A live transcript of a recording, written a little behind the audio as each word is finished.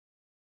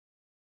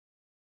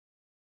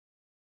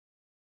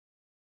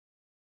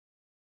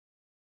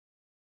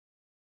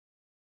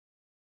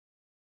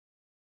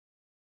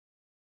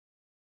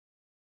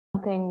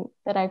something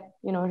that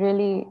I,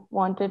 really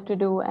wanted to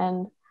do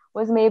and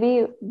was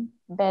maybe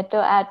better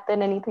at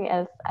than anything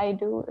else I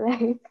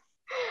do.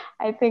 Like,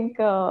 I think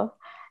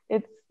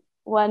it's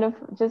one of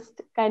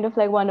just kind of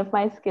like one of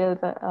my skills.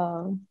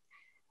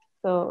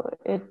 So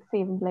it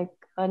seemed like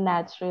a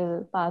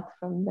natural path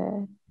from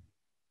there.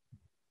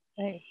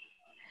 Right.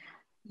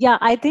 Yeah,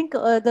 I think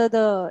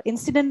the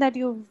incident that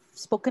you've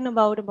spoken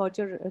about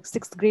your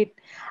sixth grade,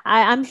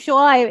 I'm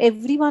sure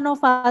every one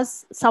of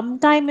us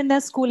sometime in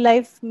their school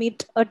life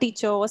meet a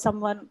teacher or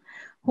someone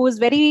who is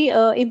very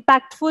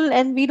impactful,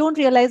 and we don't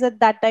realize at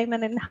that time,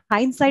 and in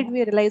hindsight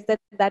we realize that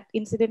that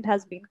incident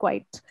has been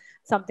quite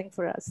something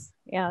for us.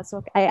 Yeah,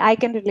 so I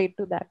can relate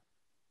to that.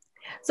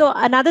 So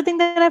another thing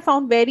that I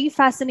found very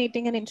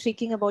fascinating and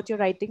intriguing about your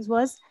writings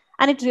was,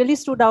 and it really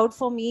stood out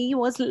for me,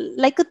 was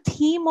like a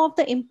theme of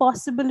the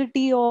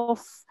impossibility of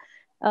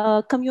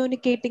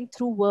communicating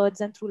through words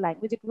and through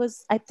language. It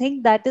was, I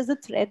think, that is a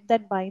thread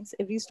that binds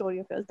every story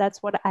of yours.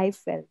 That's what I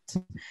felt.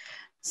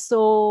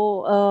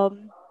 So,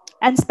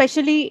 and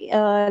especially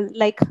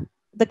like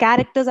the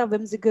characters are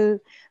whimsical,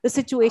 the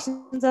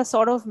situations are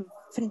sort of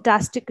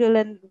fantastical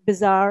and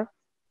bizarre,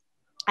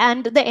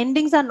 and the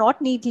endings are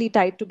not neatly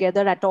tied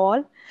together at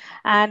all.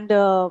 And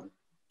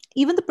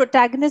even the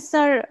protagonists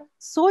are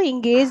so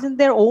engaged in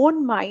their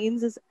own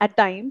minds at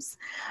times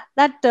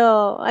that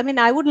I mean,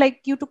 I would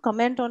like you to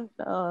comment on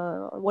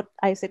what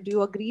I said. Do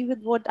you agree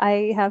with what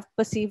I have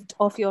perceived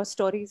of your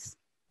stories?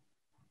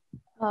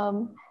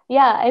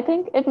 Yeah, I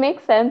think it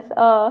makes sense.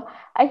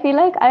 I feel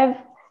like I've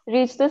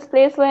reached this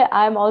place where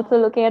I'm also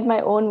looking at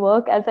my own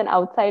work as an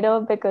outsider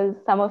because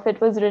some of it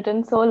was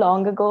written so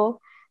long ago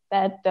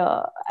that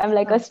I'm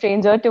like a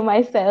stranger to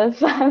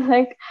myself. I'm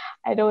like,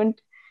 I don't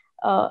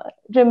uh,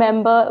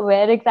 remember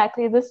where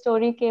exactly the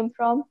story came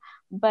from,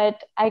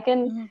 but I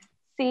can Mhm.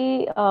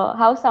 see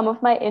how some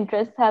of my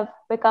interests have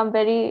become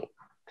very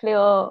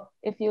clear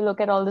if you look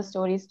at all the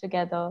stories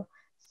together.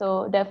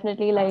 So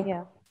definitely like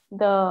Yeah.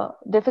 the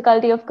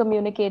difficulty of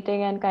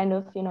communicating and kind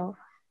of,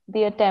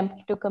 the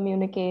attempt to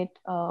communicate,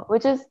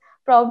 which is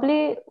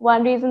probably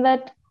one reason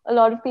that a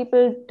lot of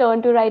people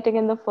turn to writing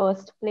in the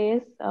first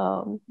place.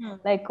 Hmm.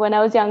 Like when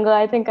I was younger,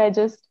 I think I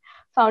just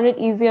found it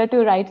easier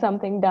to write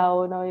something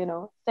down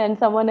or, send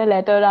someone a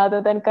letter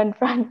rather than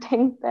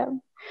confronting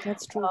them.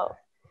 That's true. Uh,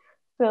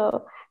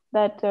 so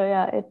that,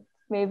 yeah, it's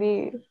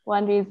maybe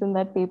one reason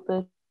that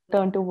people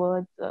turn to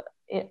words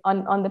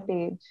on the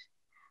page.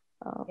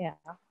 Uh, Yeah.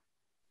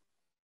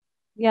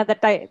 Yeah, that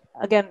I,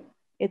 again,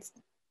 it's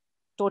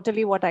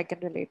totally what I can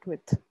relate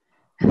with.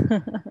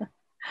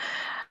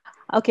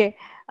 Okay.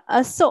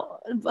 So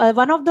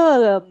one of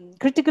the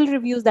critical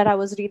reviews that I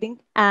was reading,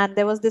 and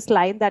there was this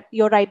line that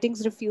your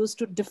writings refuse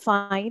to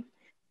define,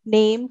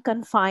 name,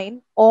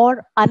 confine,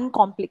 or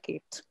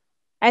uncomplicate.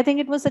 I think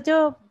it was such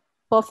a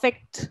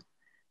perfect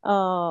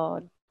uh,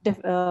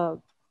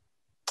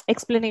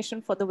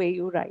 explanation for the way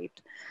you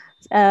write.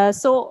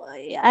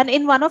 And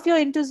in one of your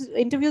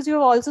interviews,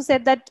 you also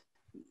said that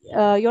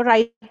your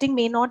writing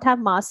may not have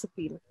mass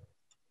appeal.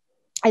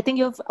 I think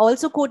you've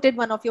also quoted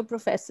one of your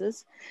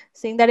professors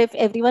saying that if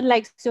everyone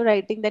likes your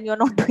writing, then you're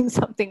not doing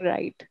something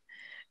right.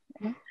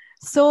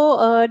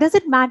 So, does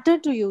it matter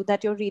to you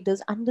that your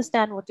readers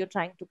understand what you're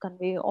trying to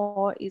convey,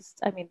 or is,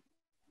 I mean,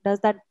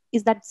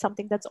 is that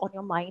something that's on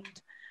your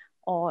mind,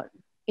 or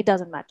it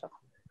doesn't matter?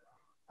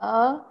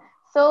 Uh,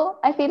 so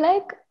I feel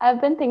like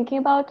I've been thinking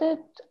about it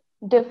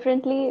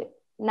differently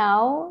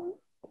now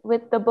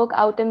with the book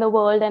out in the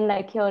world and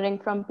like hearing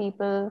from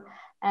people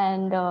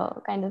and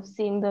kind of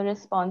seeing the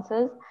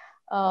responses.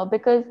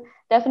 Because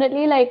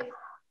definitely, like,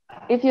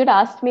 if you'd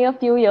asked me a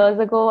few years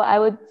ago, I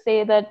would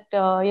say that,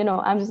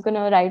 I'm just going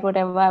to write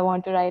whatever I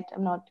want to write.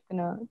 I'm not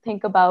going to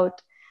think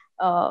about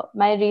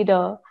my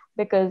reader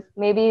because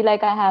maybe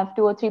like I have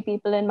two or three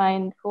people in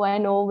mind who I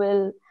know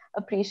will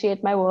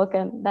appreciate my work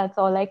and that's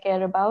all I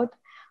care about.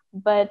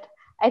 But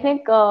I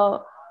think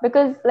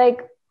because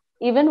like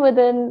even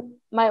within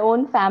my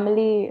own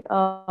family,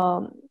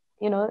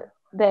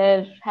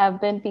 there have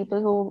been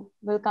people who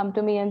will come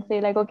to me and say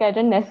like, okay, I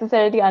didn't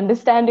necessarily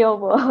understand your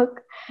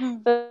work. Hmm.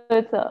 So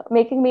it's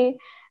making me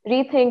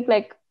rethink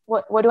like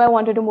what do I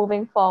want to do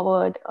moving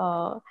forward.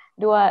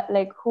 Do I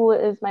like who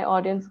is my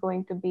audience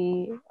going to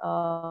be?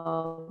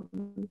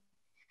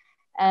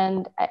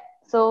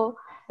 So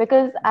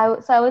because I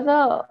was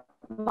a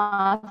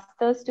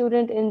master's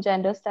student in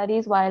gender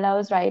studies while I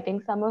was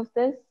writing some of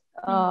this,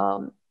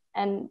 Hmm.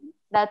 and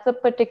that's a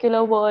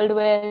particular world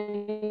where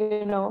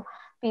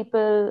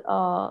people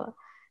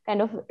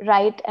kind of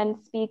write and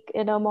speak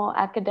in a more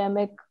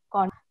academic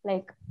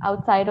like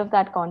outside of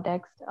that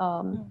context,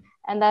 Hmm.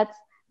 and that's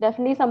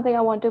definitely something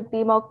I want to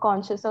be more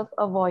conscious of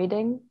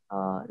avoiding.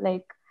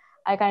 Like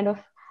I kind of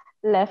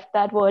left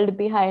that world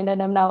behind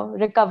and I'm now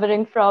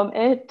recovering from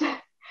it.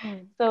 Hmm.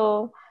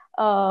 So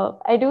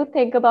I do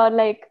think about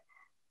like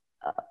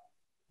uh,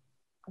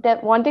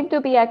 that wanting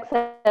to be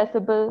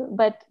accessible, but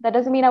that doesn't mean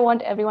I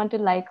want everyone to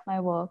like my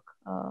work.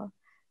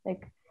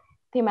 Like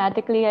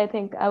thematically, I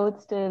think I would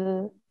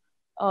still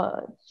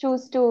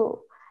choose to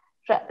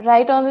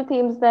write on the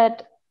themes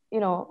that you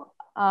know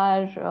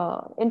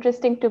are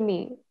interesting to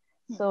me.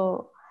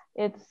 So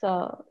it's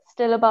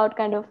still about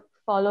kind of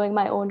following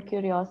my own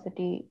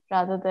curiosity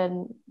rather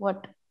than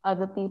what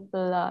other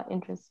people are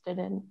interested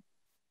in.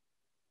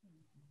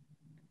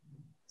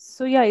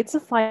 So yeah, it's a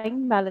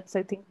fine balance,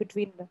 I think,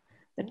 between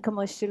that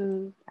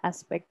commercial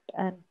aspect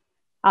and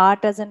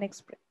art as an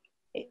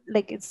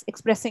like it's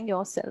expressing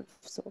yourself.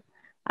 So,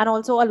 and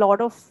also a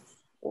lot of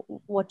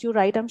what you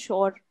write, I'm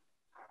sure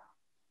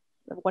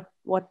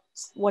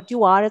what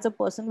you are as a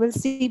person will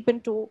seep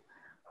into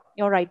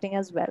your writing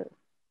as well.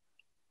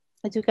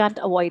 But you can't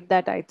avoid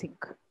that, I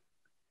think.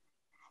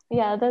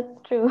 Yeah, that's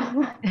true.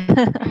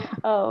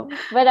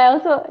 But I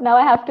also now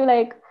I have to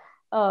like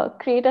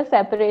create a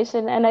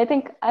separation, and I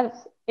think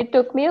it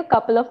took me a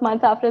couple of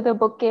months after the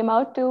book came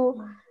out to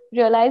Mm.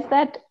 realize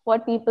that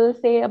what people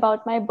say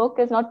about my book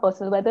is not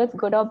personal, whether it's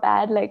good or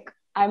bad. Like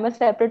I'm a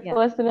separate Yeah,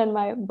 person, and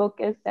my book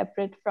is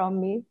separate from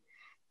me.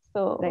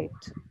 So right.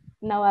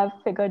 now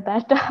I've figured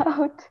that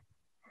out.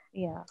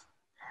 Yeah.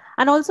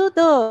 And also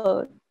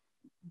the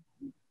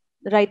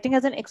writing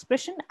as an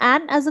expression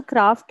and as a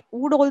craft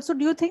would also,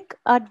 do you think,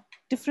 are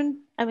different?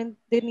 I mean,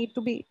 they need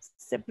to be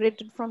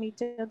separated from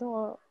each other,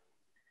 or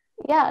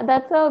Yeah,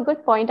 that's a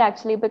good point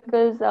actually,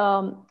 because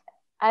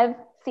I've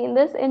seen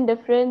this in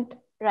different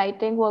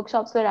writing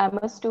workshops where I'm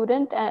a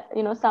student.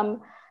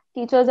 Some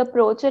teachers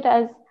approach it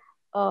as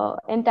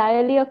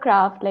entirely a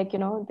craft, like,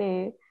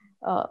 they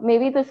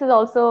maybe this is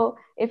also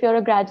if you're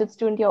a graduate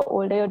student, you're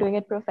older, you're doing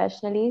it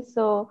professionally.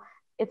 So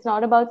it's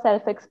not about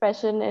self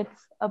expression,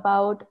 it's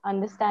about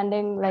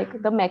understanding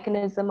like the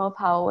mechanism of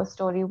how a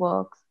story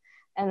works,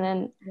 and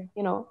then, yeah,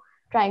 you know,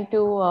 trying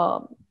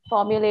to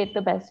formulate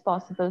the best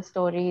possible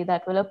story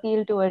that will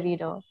appeal to a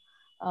reader.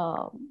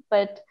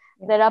 But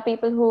yeah, there are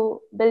people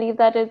who believe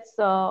that it's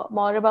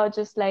more about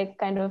just like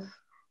kind of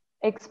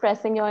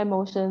expressing your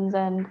emotions,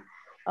 and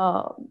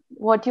uh,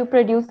 what you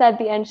produce at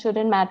the end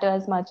shouldn't matter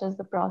as much as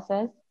the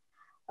process.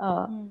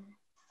 Uh, mm,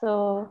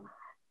 so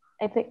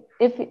I think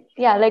if,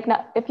 yeah, like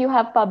now, if you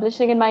have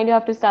publishing in mind, you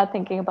have to start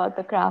thinking about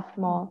the craft mm,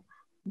 more.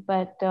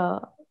 But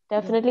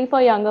yeah, definitely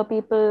for younger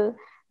people,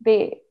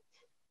 they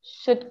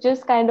should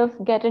just kind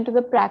of get into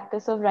the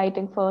practice of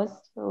writing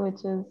first,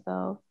 which is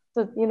so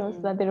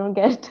mm, that they don't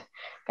get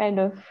kind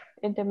of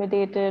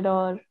intimidated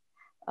or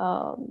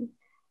um,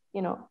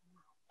 you know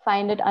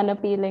find it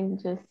unappealing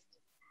just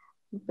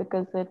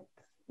because it's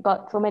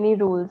got so many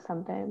rules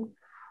sometimes.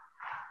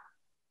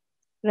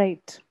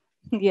 right.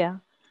 Yeah.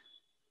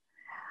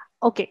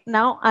 Okay,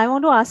 now I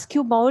want to ask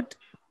you about,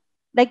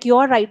 like,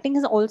 your writing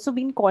has also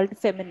been called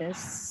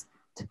feminist.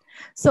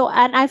 So,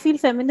 and I feel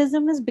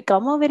feminism has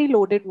become a very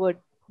loaded word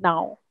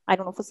now. I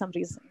don't know, for some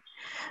reason.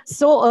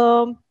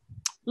 So,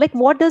 like,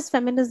 what does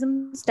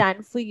feminism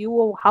stand for you,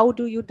 or how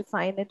do you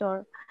define it,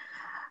 or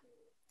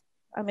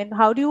I mean,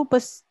 how do you,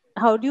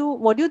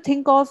 what do you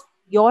think of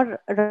your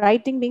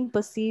writing being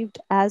perceived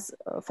as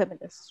a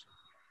feminist?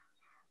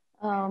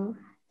 Um,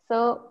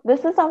 so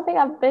this is something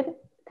I've been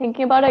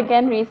thinking about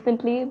again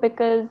recently,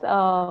 because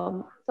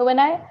so when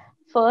I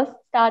first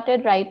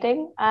started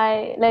writing,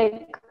 I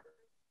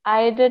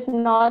did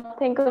not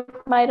think of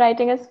my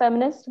writing as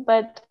feminist,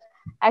 but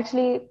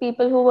actually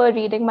people who were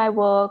reading my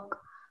work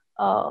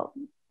uh,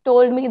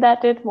 told me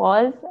that it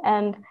was,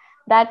 and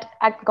that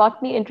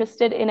got me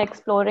interested in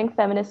exploring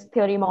feminist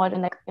theory more,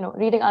 and like,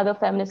 reading other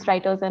feminist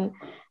writers and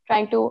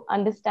trying to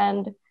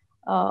understand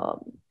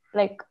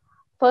like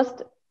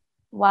first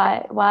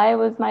why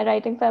was my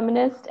writing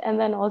feminist, and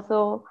then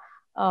also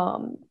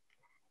um,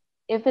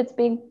 if it's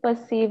being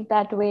perceived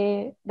that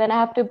way, then I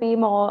have to be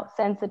more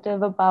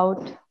sensitive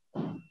about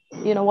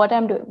what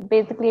I'm doing,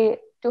 basically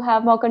to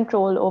have more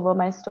control over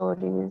my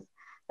stories.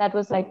 That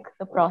was like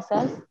the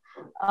process.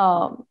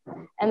 um,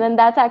 and then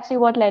that's actually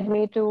what led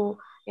me to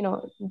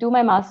do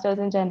my master's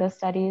in gender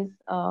studies.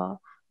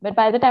 But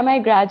by the time I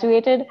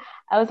graduated,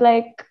 I was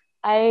like,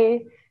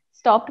 I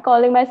stopped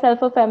calling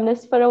myself a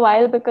feminist for a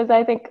while, because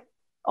I think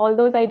all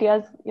those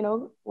ideas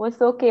were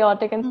so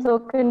chaotic and so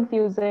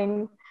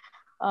confusing.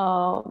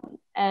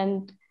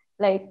 And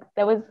like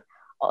there was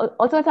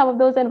also in some of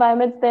those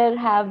environments, there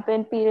have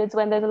been periods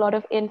when there's a lot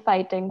of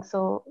infighting.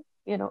 So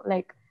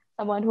like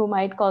someone who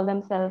might call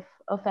themselves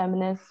a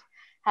feminist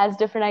has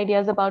different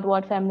ideas about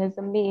what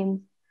feminism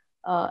means.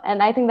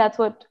 And I think that's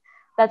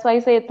why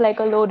you say it's like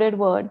a loaded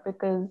word,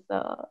 because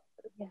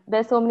Yeah.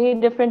 there's so many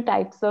different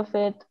types of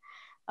it.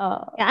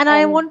 Yeah, and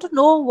I And want to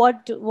know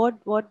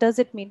what does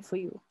it mean for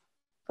you?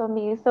 for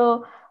me,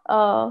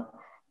 uh,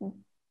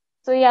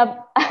 so yeah,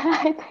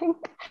 I think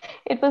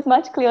it was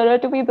much clearer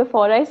to me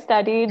before I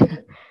studied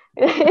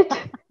it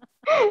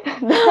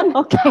than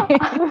Okay.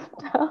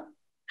 after.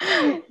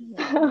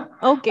 So,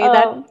 Okay,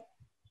 that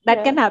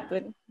yeah, can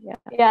happen. Yeah.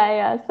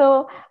 yeah.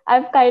 So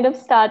I've kind of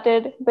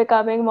started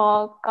becoming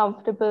more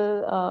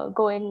comfortable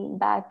going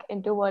back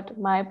into what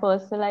my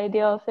personal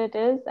idea of it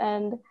is,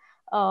 and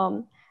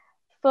um,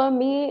 for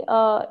me,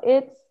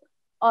 it's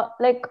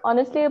like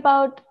honestly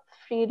about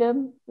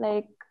freedom,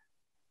 like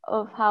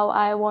of how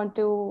I want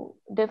to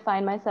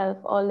define myself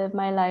or live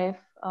my life.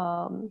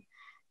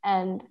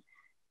 And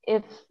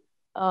if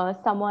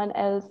someone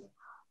else,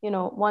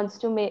 wants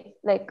to make,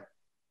 like,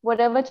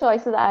 whatever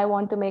choices I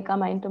want to make are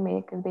mine to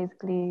make, is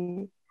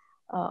basically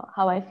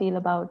how I feel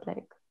about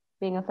like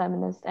being a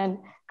feminist, and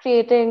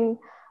creating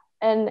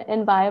an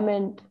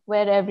environment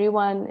where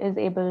everyone is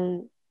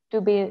able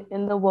to be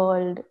in the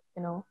world,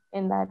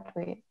 in that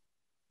way.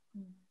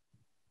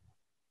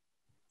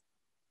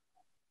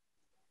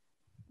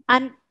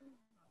 And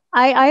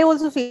I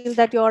also feel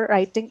that your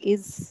writing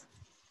is,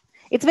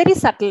 it's very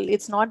subtle.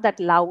 It's not that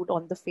loud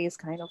on the face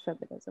kind of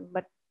feminism,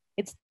 but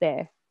it's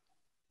there,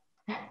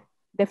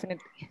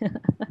 definitely.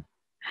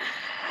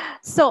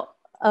 So,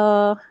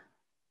 uh,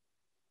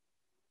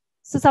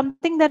 so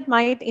something that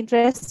might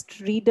interest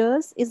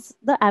readers is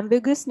the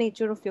ambiguous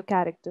nature of your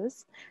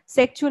characters,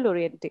 sexual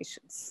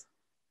orientations,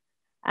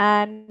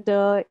 and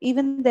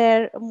even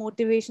their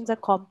motivations are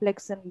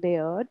complex and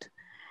layered.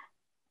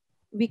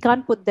 We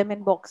can't put them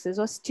in boxes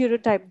or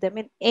stereotype them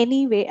in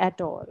any way at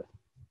all.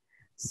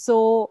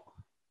 So,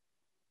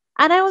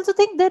 and I also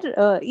think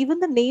that even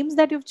the names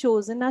that you've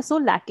chosen are so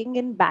lacking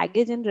in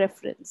baggage and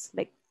reference.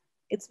 Like,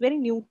 it's very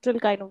neutral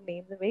kind of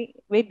names, very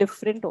very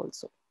different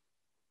also.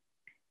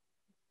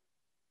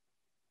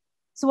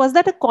 So was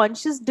that a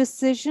conscious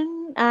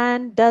decision,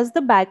 and does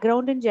the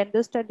background in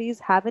gender studies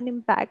have an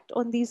impact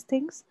on these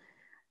things?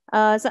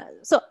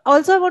 So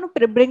also I want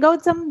to bring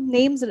out some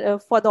names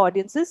for the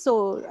audiences.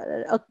 So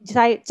a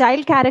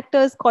child character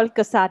is called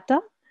Kasata,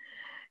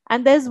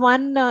 and there's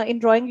one in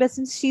drawing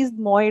lessons, she's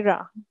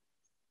Moira.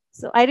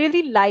 So I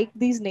really like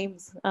these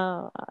names.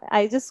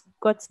 I just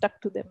got stuck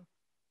to them.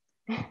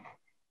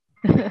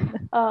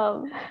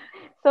 Um,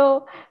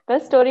 so the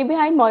story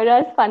behind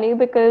Moira is funny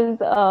because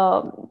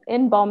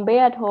in Bombay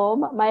at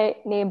home, my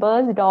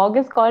neighbor's dog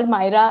is called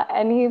Myra,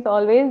 and he's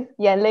always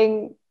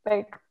yelling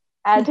like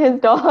at his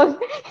dog.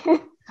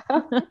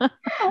 So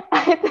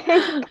I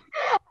think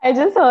I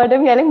just heard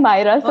him yelling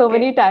Myra so Okay.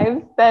 many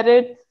times that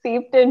it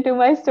seeped into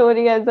my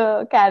story as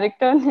a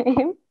character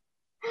name.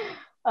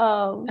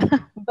 um,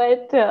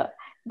 but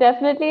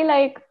definitely,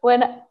 like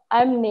when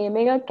I'm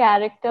naming a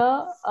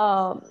character,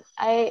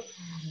 I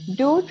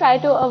do try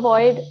to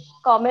avoid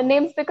common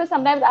names, because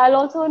sometimes I'll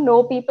also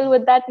know people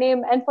with that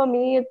name, and for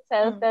me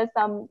itself, Mm, there's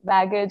some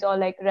baggage or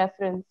like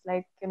reference.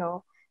 Like,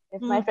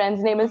 if my mm,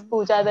 friend's name is mm.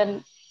 Pooja,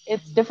 then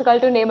it's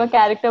difficult to name a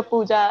character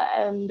Pooja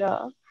and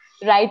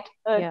write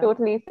a Yeah.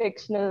 totally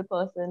fictional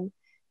person.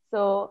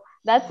 So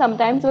that's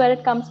sometimes where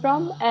it comes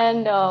from.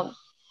 And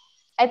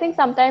I think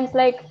sometimes,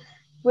 like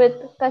with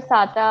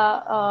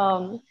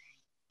Kasata,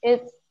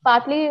 it's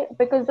partly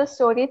because the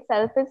story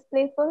itself is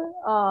playful,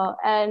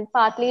 and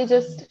partly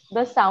just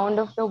the sound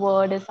of the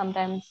word is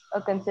sometimes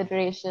a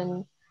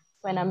consideration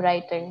when I'm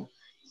writing.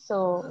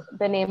 So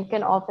the name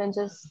can often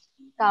just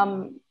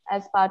come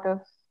as part of,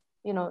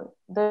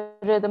 the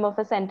rhythm of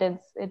a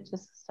sentence. It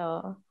just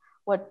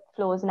what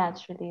flows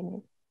naturally in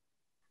it.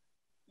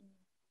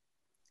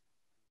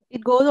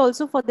 It goes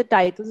also for the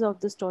titles of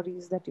the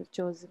stories that you've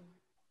chosen.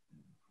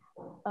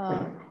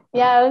 Uh,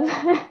 yeah,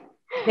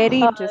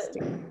 Very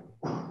interesting.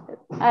 uh,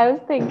 I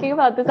was thinking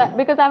about this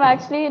because I'm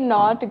actually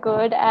not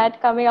good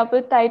at coming up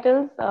with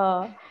titles.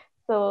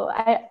 So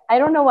I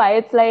don't know why.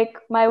 It's like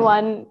my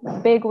one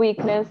big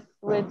weakness,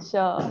 which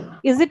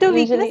Is it a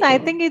weakness? usually, I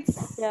think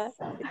yeah.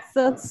 it's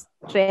a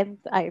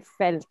strength I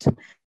felt,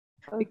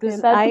 because Okay,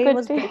 I that's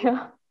was good very to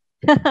hear.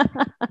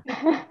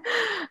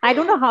 I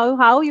don't know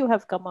how you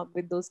have come up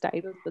with those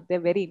titles, but they're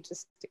very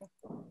interesting.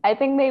 I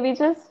think maybe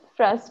just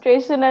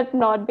frustration at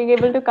not being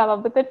able to come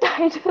up with a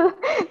title.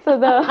 So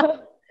the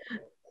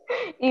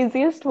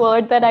easiest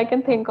word that I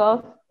can think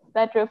of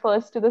that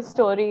refers to the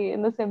story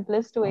in the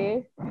simplest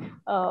way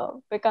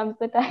becomes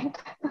the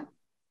title.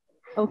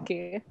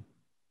 Okay.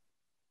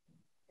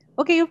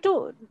 Okay, you have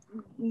to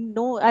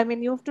know, I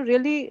mean, you have to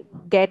really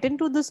get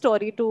into the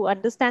story to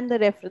understand the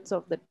reference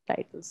of the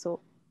title. So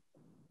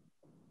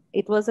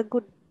it was a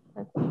good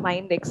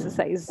mind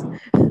exercise.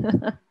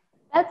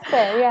 That's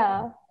fair,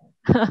 yeah.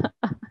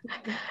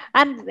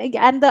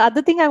 And the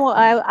other thing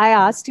I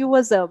asked you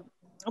was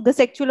the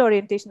sexual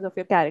orientations of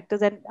your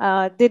characters, and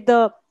did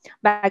the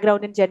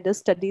background in gender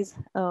studies,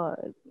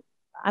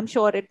 I'm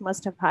sure it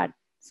must have had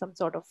some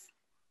sort of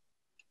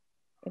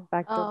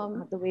impact on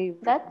Um, the way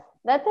you've that's written.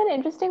 that's an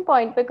interesting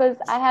point, because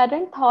I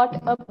hadn't thought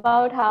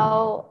about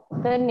how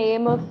the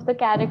name of the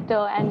character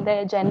and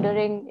their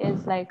gendering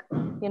is like,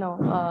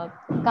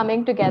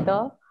 coming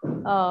together.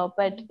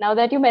 But now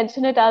that you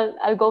mention it,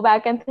 I'll go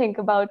back and think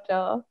about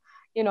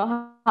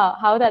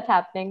how that's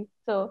happening.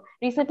 So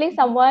recently, Mhm.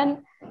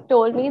 someone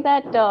told me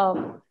that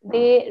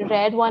they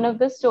read one of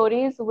the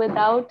stories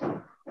without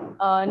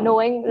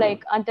knowing,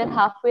 like, until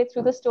halfway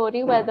through the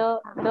story, whether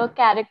the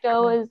character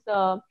Yeah. was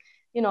a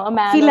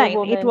man or a Feline,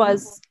 woman. it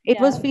was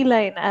Yeah.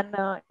 feline, and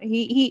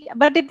he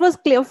but it was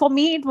clear for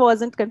me, it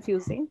wasn't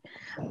confusing,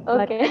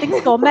 but I think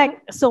Okay.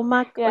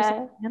 somak or Yeah.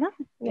 something, you know?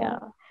 Yeah. Yeah.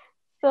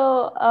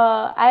 So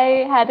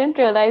I hadn't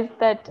realized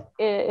that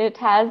it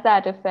has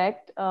that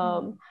effect.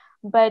 Hmm.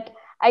 But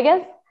I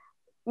guess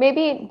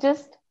maybe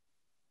just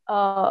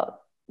uh,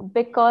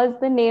 because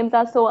the names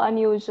are so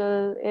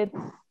unusual, it's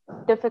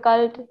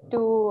difficult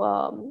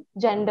to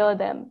gender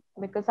them,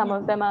 because some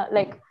of Hmm. them are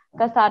like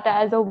cassata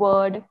as a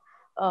word.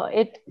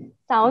 It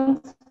sounds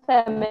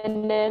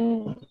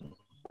feminine,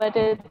 but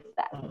it's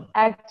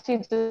actually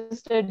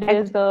just a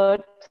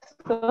dessert. Actually,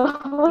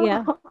 So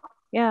yeah,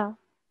 yeah.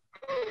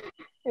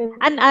 it's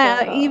And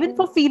even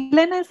for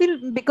feline, I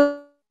feel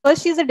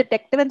because she's a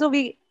detective, and so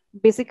we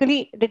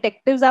basically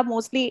detectives are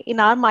mostly in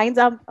our minds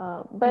are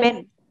but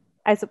men,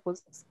 I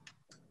suppose.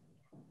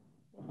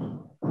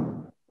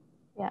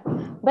 yeah,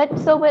 but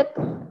so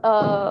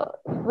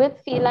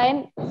with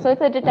feline, so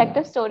it's a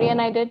detective story,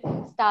 and I did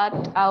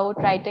start out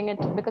writing it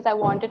because I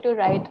wanted to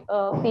write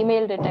a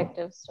female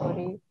detective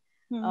story.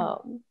 Hmm.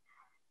 um,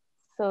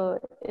 so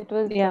it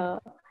was Yeah.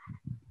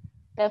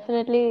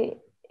 definitely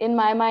in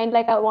my mind,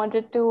 like I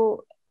wanted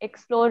to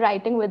explore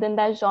writing within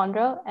that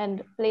genre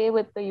and play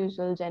with the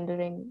usual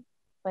gendering,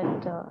 but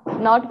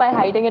not by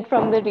hiding it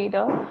from the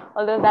reader,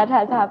 although that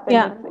has happened.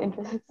 Yeah. It's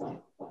interesting.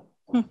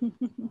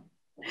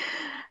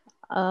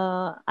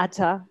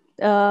 Acha.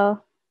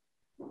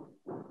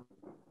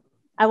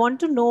 I want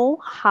to know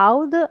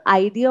how the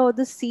idea or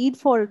the seed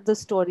for the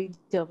story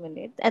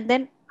germinates, and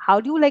then how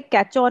do you like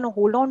catch on or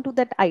hold on to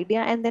that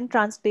idea and then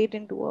translate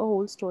into a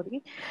whole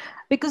story?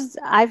 Because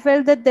I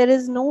felt that there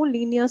is no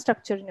linear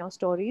structure in your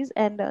stories,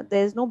 and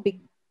there's no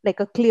big, like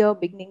a clear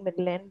beginning,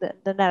 middle, end.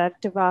 The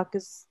narrative arc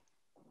is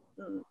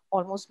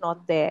almost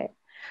not there.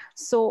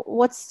 So,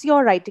 what's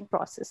your writing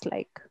process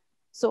like?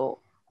 So,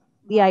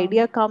 the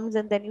idea um, comes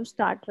and then you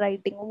start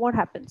writing. What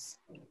happens?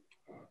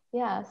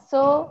 Yeah,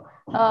 so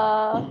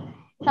uh,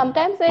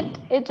 sometimes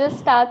it just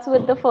starts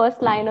with the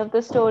first line of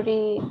the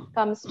story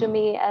comes to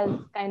me as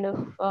kind of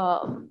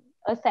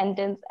a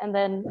sentence, and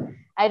then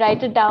I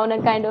write it down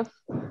and kind of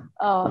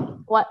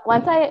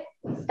once I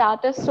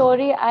start a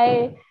story,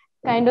 I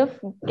kind of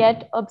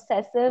get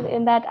obsessive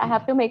in that I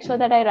have to make sure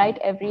that I write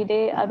every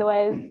day.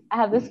 Otherwise, I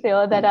have this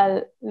fear that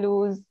I'll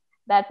lose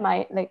that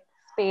my like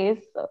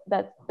space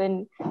that's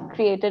been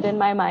created in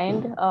my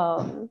mind.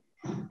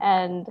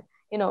 And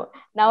you know,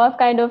 now I've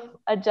kind of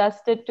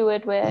adjusted to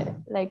it where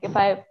like if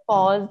I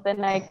pause,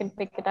 then I can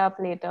pick it up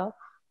later.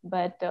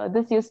 But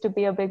this used to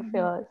be a big Mhm.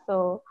 fear.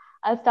 So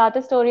I'll start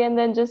a story and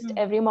then just Mm.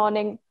 every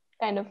morning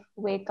kind of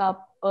wake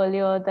up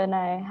earlier than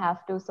I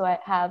have to. So I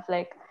have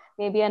like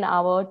maybe an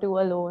hour or two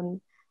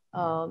alone,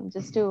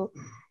 just to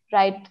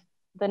write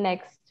the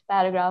next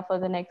paragraph or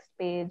the next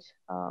page.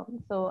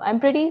 So I'm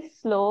pretty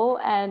slow,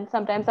 and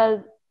sometimes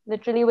I'll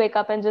literally wake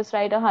up and just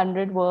write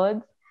 100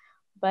 words.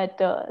 But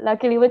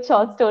luckily, with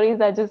short stories,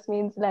 that just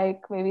means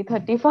like maybe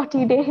 30,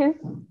 40 days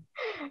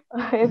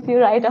if you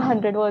write Mm.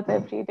 100 words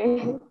every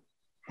day.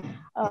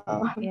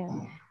 Um, Yeah.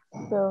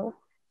 so,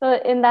 so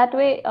in that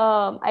way,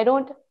 I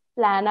don't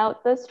plan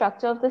out the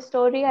structure of the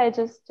story. I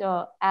just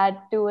add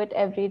to it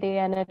every day,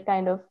 and it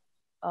kind of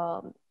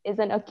is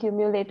an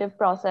accumulative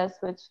process,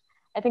 which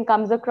I think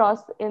comes across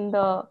in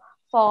the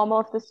form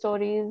of the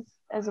stories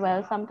as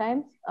well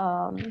sometimes.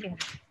 Yeah.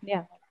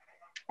 Yeah.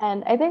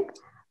 And I think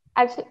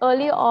actually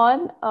early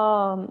on,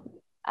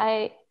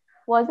 I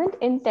wasn't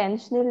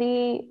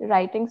intentionally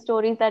writing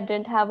stories that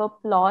didn't have a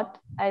plot.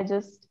 I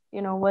just,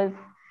 was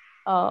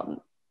um,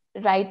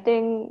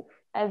 writing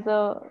as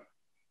a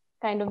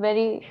kind of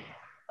very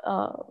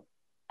uh,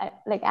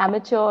 like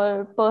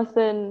amateur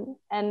person,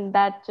 and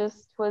that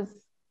just was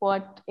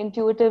what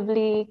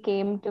intuitively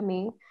came to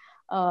me.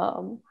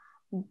 um,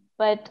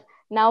 but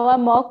now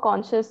I'm more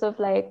conscious of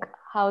like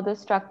how the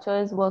structure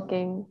is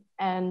working,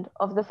 and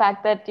of the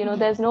fact that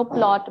there's no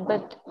plot,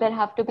 but there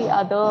have to be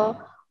other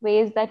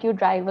ways that you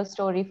drive a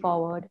story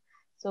forward.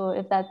 So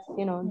if that's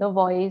the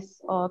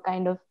voice or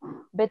kind of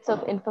bits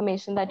of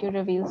information that you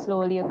reveal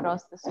slowly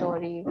across the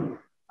story,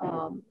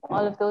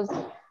 all of those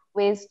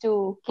ways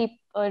to keep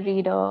a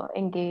reader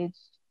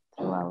engaged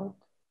throughout.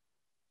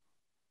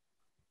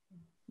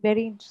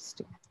 Very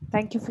interesting.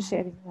 Thank you for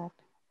sharing that.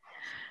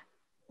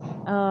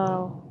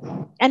 Uh,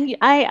 and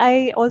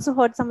I also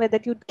heard somewhere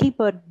that you'd keep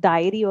a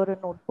diary or a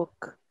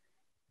notebook,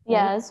 right?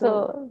 Yeah, So,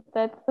 so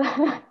that's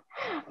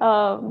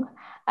um,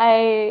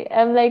 I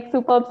am like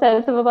super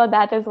obsessive about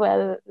that as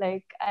well.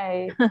 Like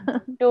I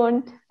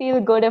don't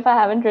feel good if I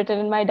haven't written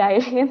in my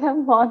diary in the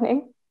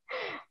morning.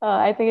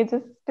 I think it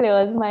just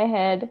clears my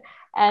head,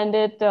 and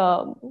it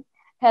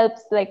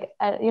helps like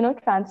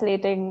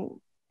translating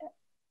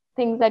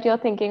things that you're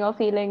thinking or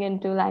feeling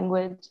into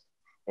language.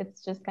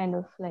 It's just kind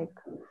of like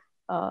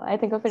I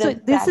think of it so as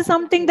this is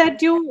something practice.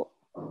 that you.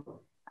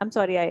 I'm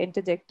sorry, I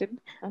interjected.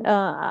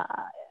 Uh,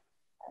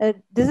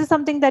 this is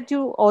something that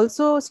you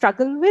also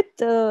struggle with.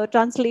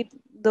 Translate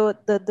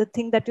the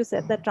thing that you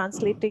said, that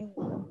translating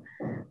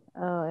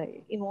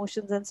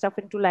emotions and stuff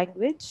into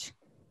language.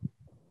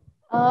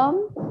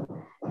 Um,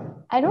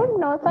 I don't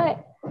know if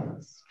I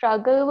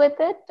struggle with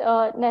it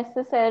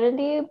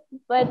necessarily,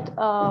 but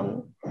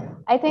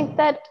I think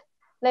that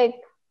like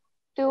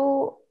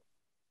to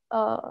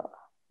uh,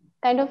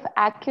 kind of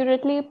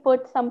accurately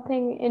put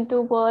something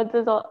into words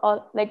is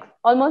like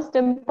almost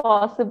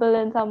impossible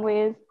in some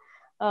ways.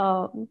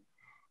 Um,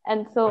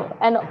 and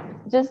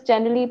just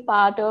generally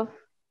part of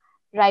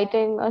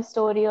writing a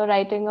story or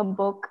writing a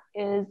book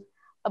is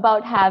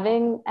about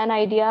having an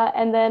idea,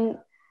 and then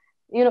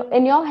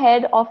in your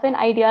head often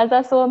ideas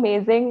are so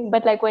amazing,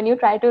 but like when you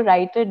try to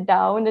write it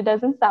down it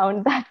doesn't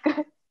sound that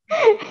good.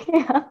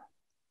 Yeah.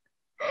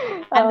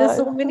 And there's uh,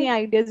 so many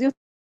ideas you have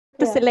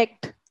to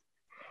select.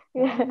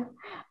 yeah.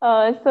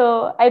 Yeah.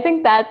 So I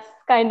think that's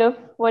kind of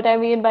what I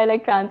mean by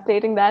like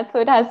translating that. So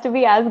it has to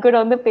be as good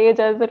on the page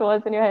as it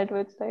was in your head,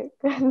 which like,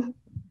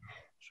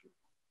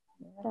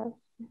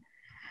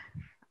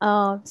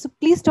 yeah. So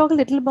please talk a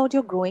little about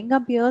your growing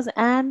up years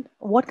and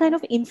what kind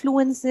of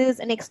influences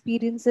and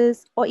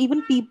experiences, or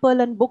even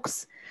people and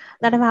books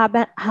that have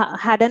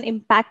had an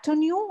impact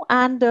on you,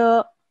 and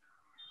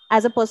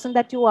as a person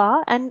that you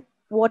are, and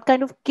what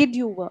kind of kid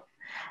you were,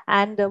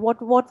 and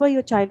what were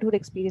your childhood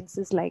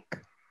experiences like?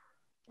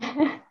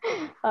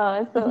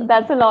 So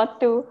that's a lot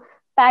to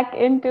pack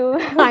into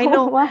I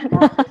know, one.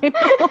 I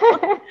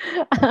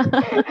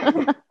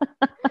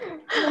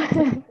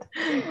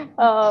know.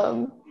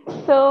 um,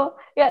 so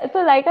yeah,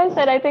 so like I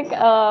said, I think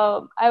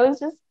I was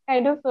just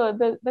kind of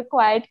the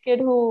quiet kid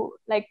who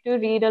liked to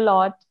read a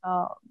lot.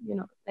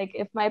 Like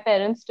if my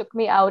parents took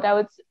me out, I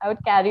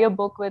would carry a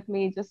book with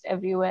me just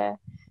everywhere,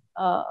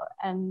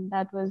 and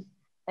that was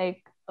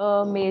like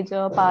a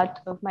major part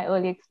of my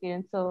early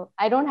experience. So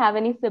I don't have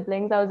any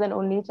siblings. I was an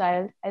only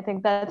child. I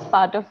think that's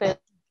part of it.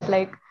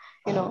 Like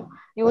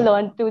you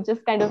learn to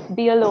just kind of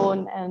be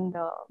alone and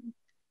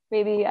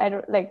maybe I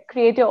don't like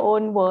create your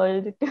own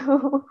world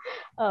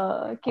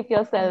to keep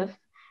yourself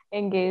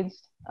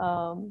engaged.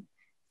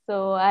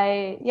 So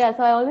I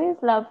always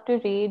loved to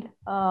read.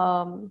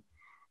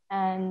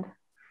 And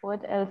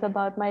what else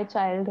about my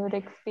childhood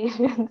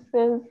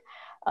experiences?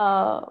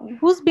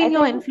 Who's I been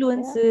your think yeah.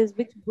 influences?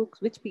 Which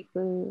books? Which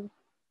people?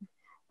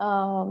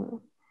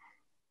 Um,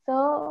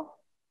 so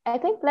I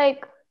think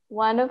like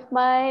one of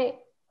my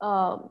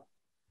um,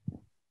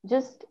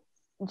 just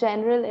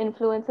general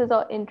influences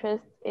or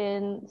interests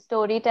in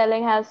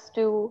storytelling has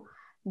to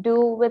do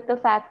with the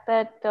fact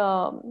that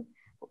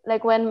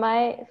like when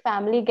my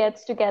family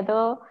gets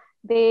together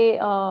they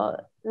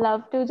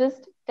love to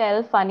just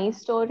tell funny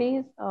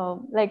stories.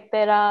 Like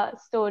there are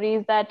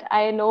stories that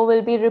I know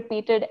will be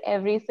repeated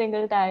every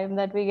single time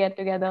that we get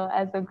together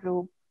as a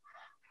group.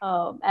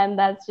 And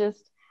that's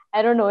just,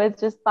 I don't know,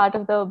 it's just part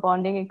of the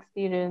bonding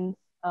experience.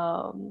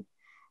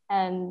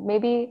 And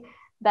maybe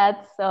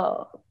that's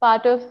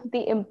part of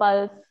the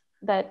impulse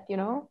that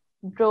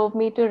drove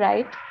me to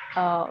write.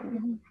 um,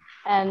 Mhm.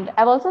 and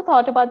I've also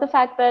thought about the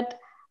fact that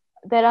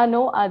there are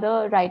no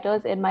other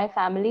writers in my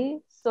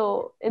family,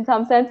 so in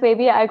some sense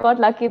maybe I got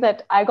lucky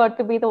that I got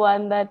to be the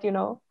one that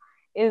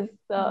is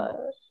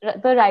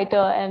the writer.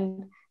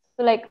 And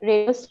so like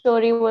radio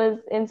story was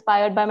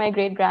inspired by my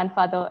great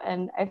grandfather,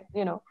 and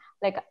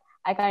like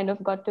I kind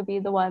of got to be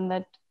the one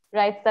that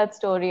writes that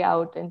story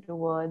out into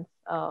words,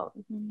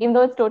 even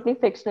though it's totally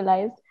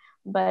fictionalized.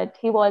 But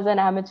he was an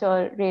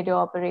amateur radio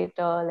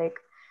operator, like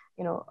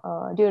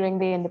during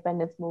the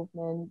independence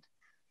movement.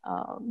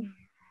 Um,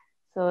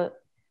 so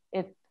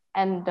it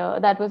and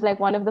that was like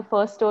one of the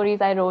first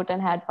stories I wrote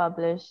and had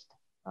published.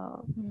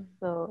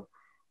 So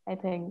I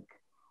think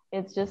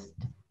it's just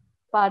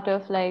part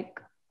of like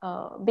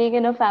being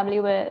in a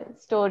family where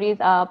stories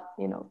are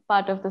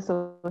part of the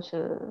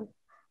social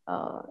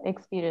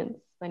experience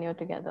when you're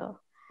together.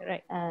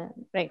 Right, and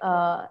right.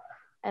 uh,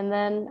 and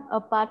then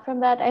apart from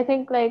that, I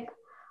think like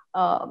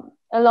a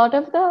lot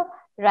of the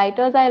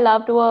writers I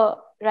loved were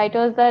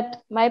writers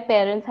that my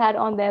parents had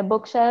on their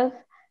bookshelf.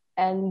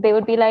 And they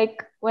would be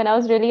like, when I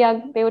was really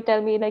young, they would tell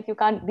me like, you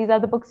can't, these are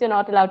the books you're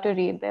not allowed to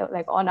read, they're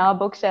like on our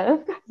bookshelf.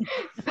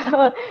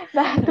 So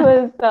that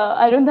was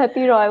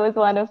Arundhati Roy was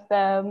one of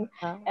them.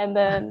 Uh, And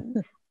then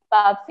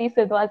Papsi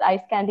Sidhwa's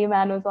Ice Candy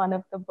Man was one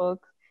of the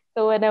books.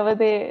 So whenever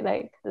they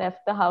like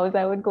left the house,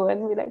 I would go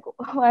and be like,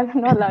 oh, I'm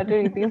not allowed to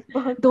read these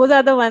books. those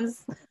are the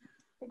ones.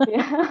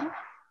 Yeah.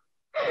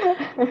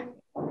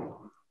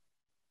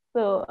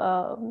 So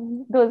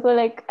those were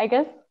like, I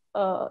guess,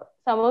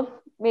 some of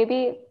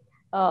maybe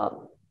uh,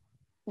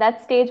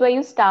 that stage where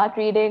you start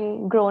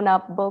reading grown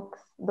up books.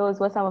 Those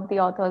were some of the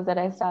authors that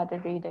I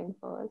started reading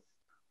first.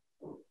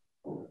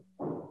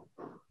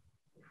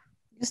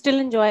 You still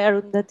enjoy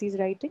Arundhati's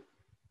writing?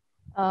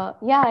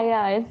 Yeah,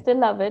 I still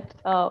love it.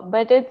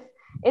 But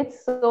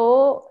it's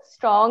so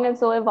strong and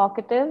so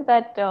evocative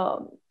that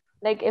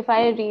like if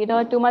I read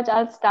her too much,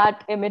 I'll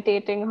start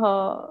imitating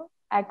her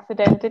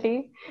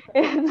accidentally.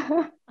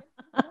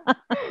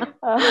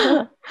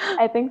 uh,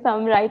 I think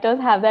some writers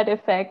have that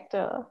effect.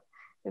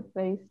 It's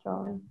very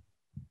strong.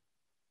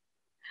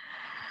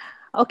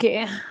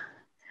 Okay.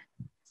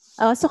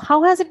 So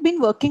how has it been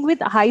working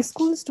with high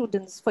school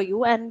students for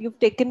you? And you've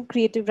taken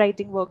creative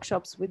writing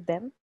workshops with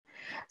them.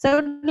 So I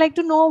would like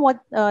to know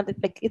what,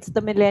 like, it's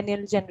the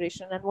millennial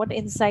generation, and what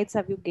insights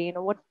have you gained,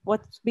 or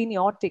what's been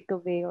your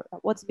takeaway, or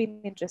what's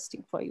been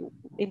interesting for you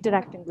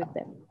interacting with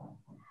them?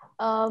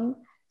 Um,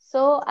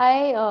 so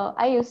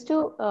I used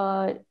to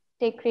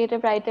take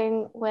creative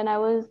writing when I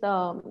was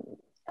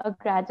a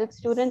graduate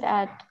student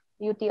at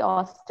UT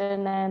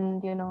Austin,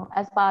 and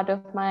as part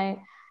of my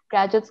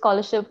graduate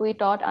scholarship, we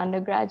taught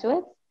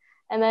undergraduates.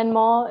 And then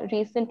more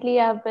recently,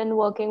 I've been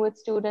working with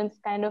students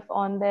kind of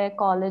on their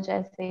college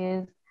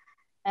essays.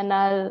 And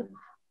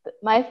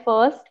my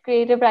first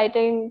creative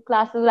writing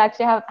classes will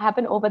actually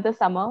happen over the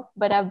summer,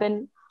 but I've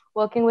been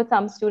working with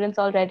some students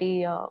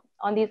already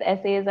on these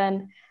essays.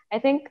 And I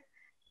think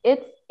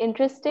it's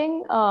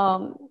interesting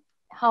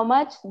how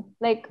much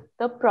like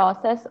the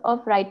process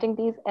of writing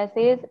these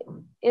essays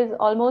is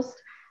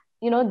almost,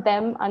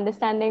 them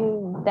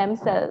understanding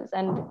themselves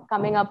and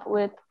coming up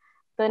with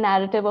the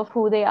narrative of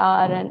who they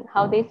are and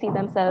how they see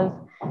themselves.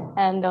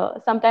 And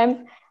sometimes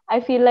I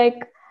feel like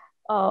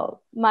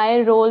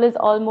my role is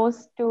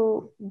almost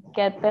to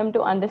get them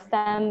to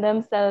understand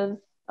themselves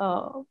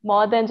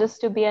more than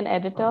just to be an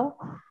editor.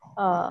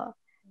 uh,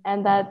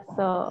 and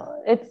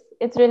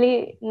it's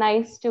really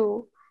nice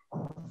to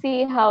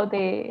see how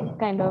they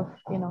kind of,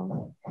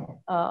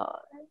 uh,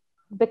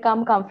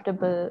 become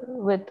comfortable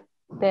with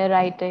their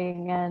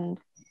writing and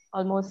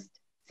almost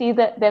see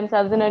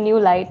themselves in a new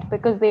light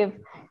because they've,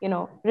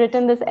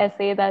 written this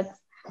essay that's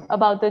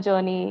about the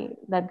journey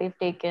that they've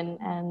taken.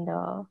 And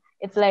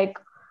it's like,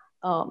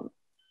 um,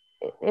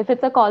 if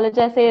it's a college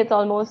essay, it's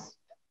almost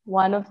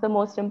one of the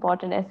most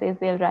important essays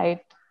they'll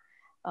write.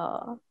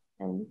 uh,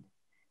 and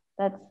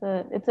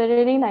it's a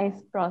really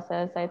nice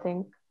process, I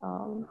think.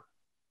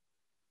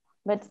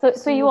 But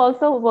so you So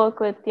also work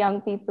with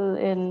young people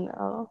in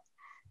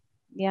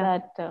yeah,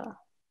 that.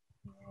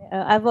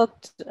 I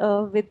worked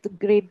with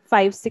grade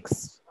 5,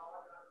 6,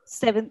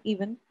 7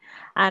 even,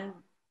 and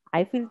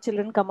I feel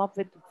children come up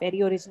with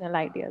very original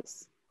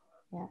ideas,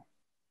 Yeah.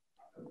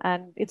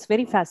 and it's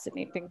very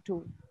fascinating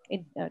to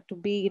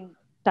be in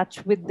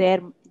touch with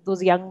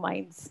those young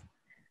minds.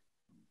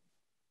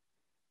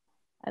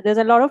 There's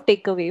a lot of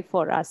takeaway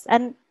for us,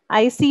 and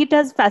I see it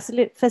as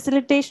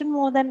facilitation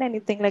more than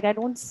anything. Like, I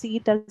don't see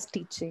it as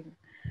teaching.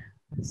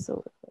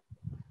 So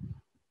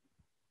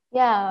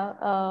Yeah,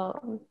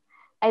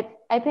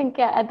 I think,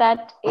 yeah, at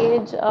that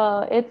age,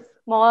 it's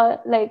more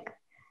like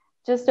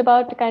just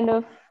about kind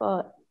of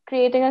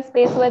creating a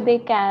space where they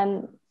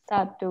can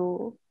start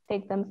to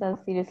take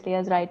themselves seriously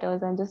as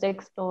writers and just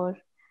explore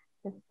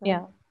this stuff.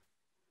 yeah,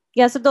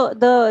 yeah. So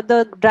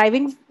the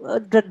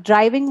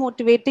driving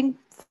motivating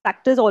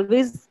factor is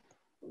always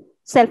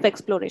self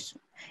exploration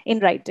in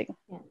writing.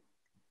 Yeah.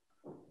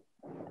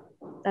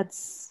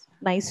 That's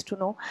nice to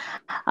know.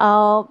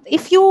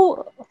 If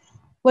you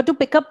were to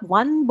pick up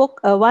one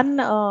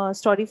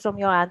story from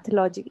your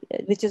anthology,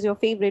 which is your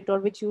favorite or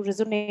which you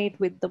resonate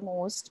with the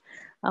most,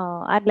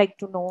 I'd like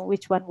to know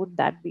which one would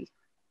that be.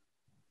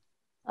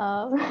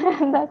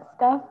 That's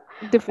tough.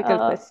 Difficult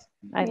Uh, question,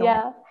 I know.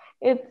 yeah,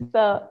 it's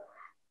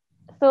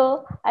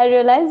so I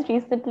realized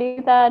recently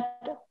that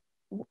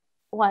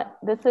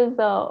this is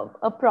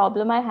a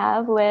problem I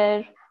have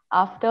where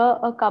after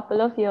a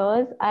couple of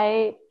years,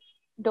 I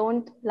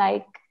don't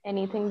like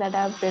anything that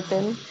I've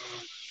written.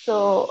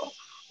 So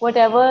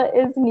whatever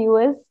is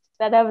newest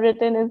that I've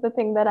written is the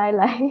thing that I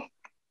like.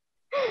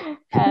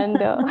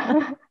 And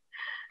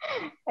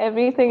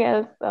everything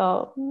else,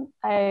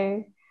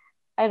 I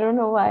don't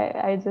know why.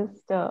 I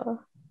just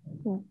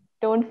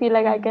don't feel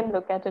like I Mhm. can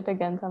look at it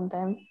again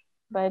sometimes.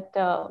 But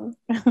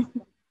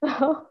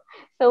so,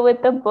 so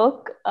with the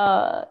book,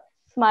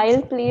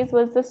 Smile Please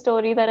was the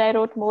story that I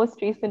wrote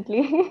most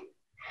recently.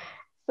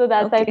 So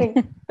that's, I Okay. think,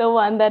 the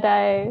one that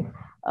I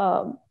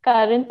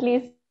currently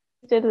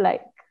still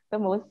like the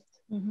most.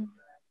 Mhm.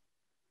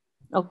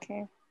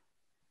 Okay.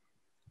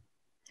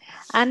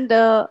 And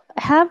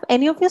have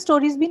any of your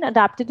stories been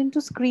adapted into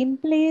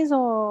screenplays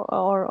or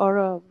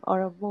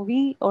a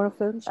movie or a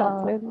film, short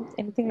Uh, film,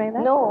 anything like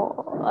that?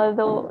 no,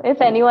 although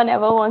if anyone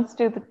ever wants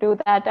to do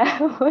that,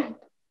 I would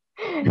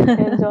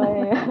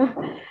enjoy.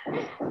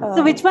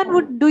 So, which one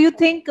And, do you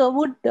think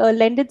would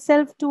lend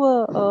itself to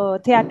a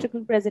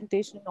theatrical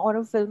presentation or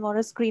a film or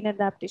a screen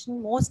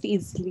adaptation most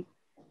easily?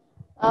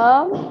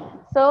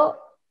 so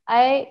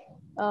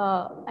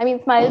I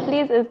mean, Smile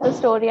Please is the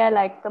story I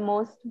like the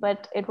most,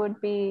 but it would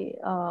be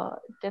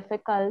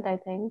difficult, I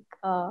think.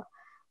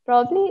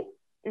 Probably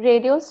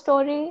Radio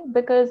Story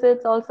because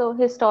it's also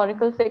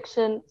historical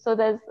fiction. So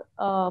there's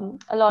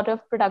a lot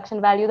of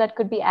production value that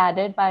could be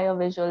added by a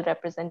visual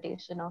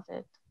representation of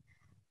it.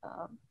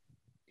 Um,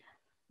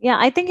 Yeah,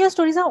 I think your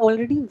stories are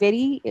already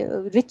very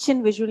rich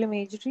in visual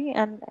imagery,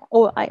 and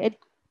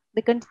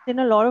they contain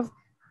a lot of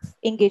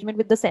engagement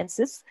with the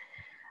senses.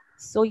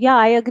 So yeah,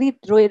 I agree.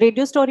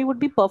 Radio story would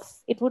be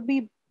it would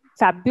be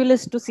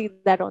fabulous to see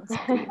that on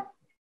screen.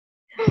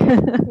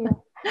 yeah.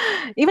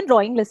 Even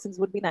drawing lessons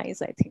would be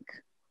nice, I think.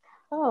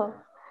 Oh,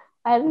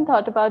 I hadn't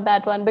thought about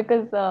that one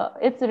because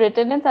it's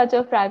written in such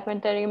a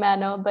fragmentary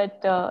manner. But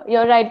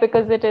you're right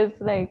because it is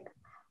like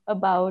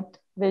about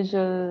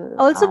visual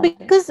Also, art.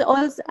 because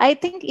also I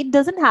think it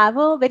doesn't have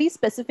a very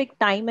specific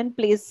time and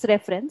place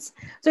reference,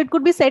 so it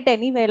could be set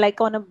anywhere, like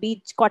on a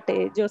beach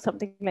cottage or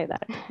something like that.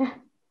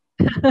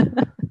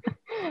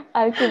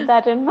 I'll keep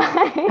that in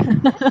mind.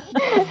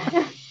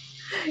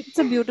 It's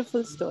a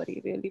beautiful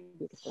story, really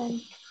beautiful.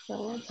 Thanks so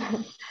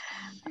much.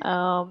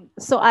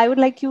 So I would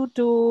like you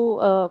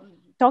to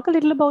talk a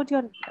little about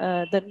your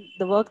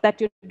the work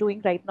that you're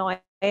doing right now.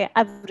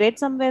 I've read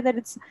somewhere that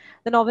it's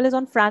the novel is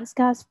on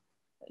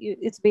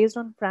it's based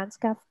on Franz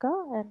Kafka,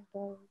 and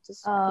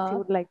just if you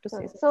would Uh, like to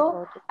say so, something so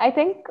about it. I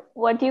think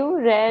what you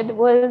read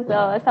was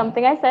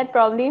something I said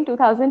probably in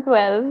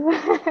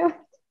 2012.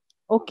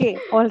 Okay,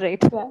 all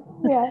right. Yeah,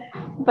 yeah.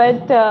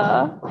 But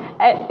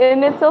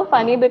and it's so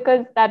funny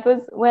because that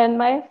was when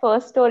my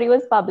first story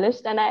was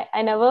published, and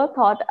I never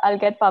thought I'll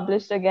get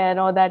published again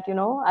or that,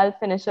 I'll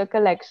finish a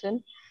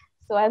collection.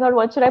 So I thought,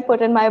 what should I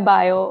put in my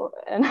bio?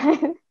 And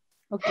I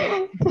Okay,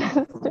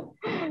 just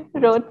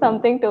wrote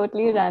something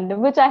totally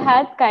random, which I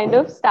had kind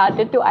of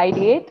started to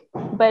ideate,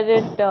 but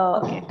it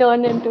okay,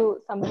 turned into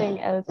something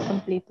else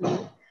completely.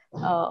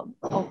 Um,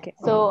 okay.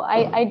 so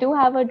I do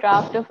have a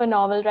draft of a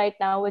novel right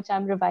now, which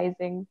I'm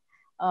revising.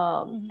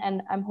 Mhm.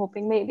 And I'm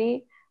hoping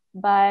maybe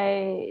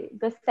by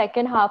the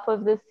second half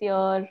of this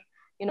year,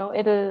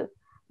 it'll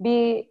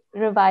be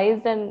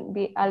revised and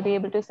I'll be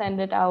able to send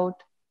it out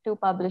to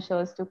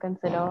publishers to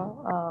consider.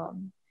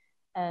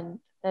 And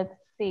let's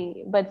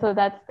see. But so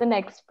that's the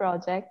next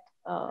project.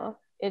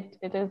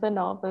 It is a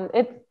novel.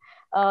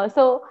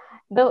 So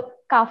the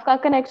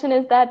Kafka connection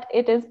is that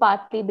it is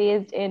partly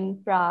based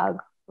in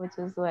Prague, which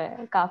is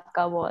where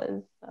Kafka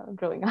was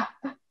growing up.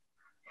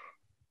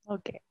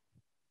 Okay.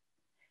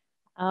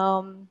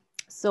 Um,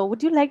 so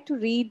would you like to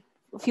read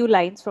a few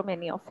lines from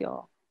any of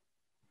your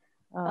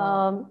um,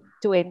 Um,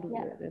 to end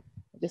yeah, the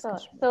sure.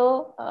 discussion?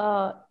 So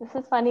this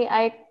is funny.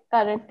 I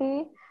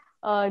currently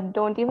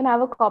don't even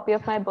have a copy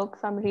of my books.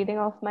 I'm reading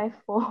off my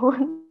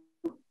phone.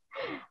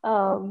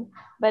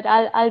 But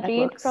I'll That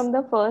read from works.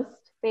 the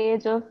first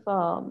page of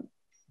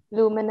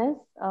Luminous,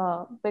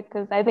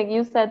 because I think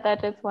you said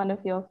that it's one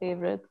of your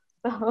favorites.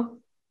 So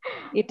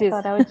It I is.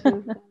 thought I would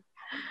choose that.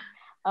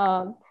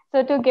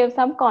 So to give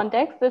some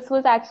context, this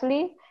was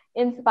actually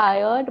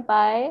inspired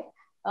by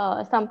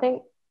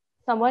something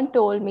someone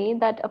told me,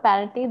 that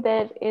apparently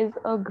there is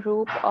a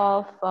group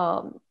of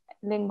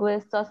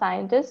linguists or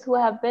scientists who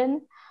have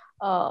been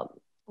uh,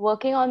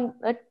 working on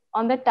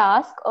the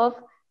task of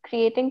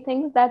creating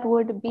things that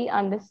would be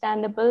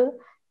understandable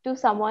to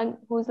someone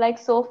who's like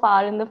so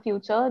far in the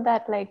future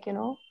that, like,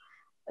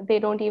 they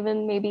don't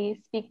even maybe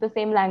speak the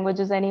same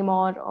languages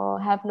anymore or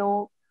have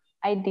no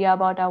idea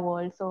about our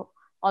world. So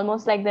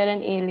almost like they're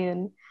an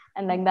alien.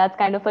 And like that's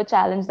kind of a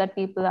challenge that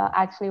people are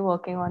actually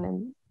working on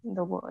in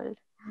the world.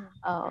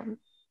 Mm. Um,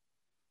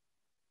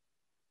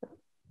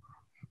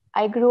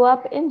 I grew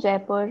up in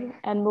Jaipur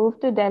and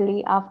moved to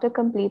Delhi after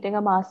completing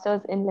a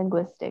master's in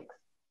linguistics.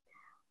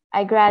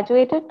 I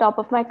graduated top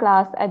of my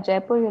class at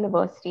Jaipur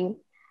University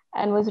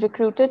and was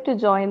recruited to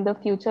join the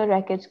Future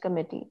Wreckage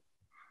Committee.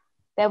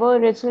 There were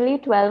originally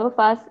 12 of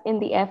us in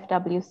the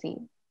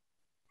FWC.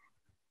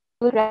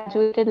 School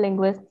graduated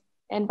linguists,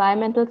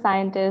 environmental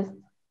scientists,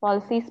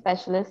 policy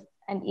specialists,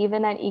 and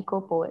even an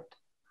eco poet.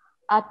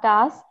 Our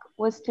task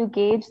was to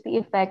gauge the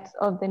effects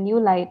of the new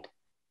light,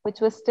 which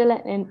was still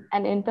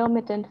an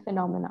intermittent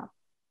phenomena.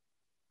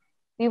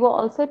 We were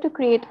also to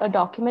create a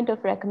document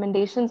of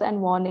recommendations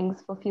and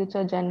warnings for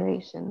future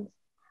generations.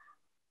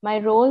 My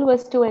role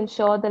was to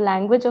ensure the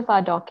language of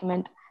our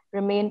document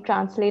remained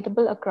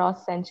translatable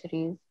across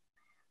centuries.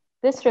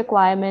 This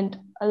requirement,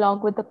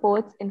 along with the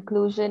poet's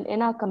inclusion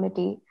in our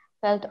committee,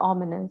 felt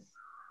ominous.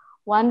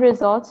 One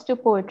resorts to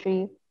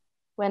poetry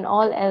when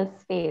all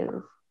else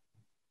fails.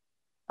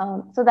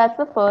 So that's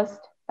the first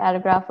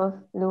paragraph of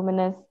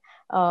Luminous,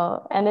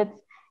 and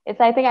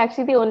it's I think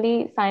actually the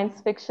only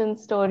science fiction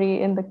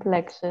story in the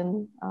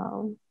collection,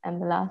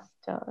 and the last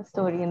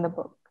story in the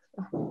book.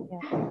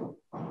 Yeah.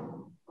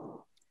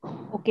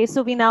 Okay,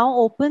 so we now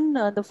open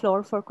the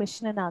floor for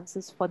question and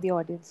answers for the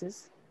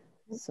audiences.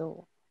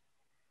 So,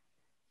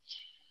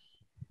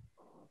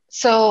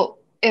 So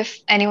if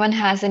anyone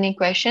has any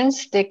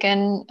questions, they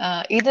can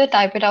either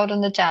type it out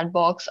on the chat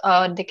box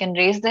or they can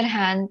raise their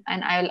hand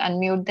and I'll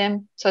unmute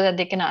them so that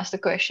they can ask the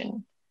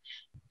question.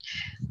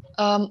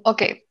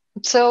 Okay,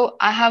 so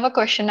I have a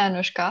question,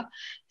 Anushka.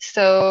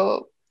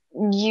 So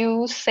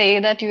you say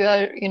that you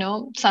are,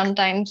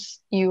 sometimes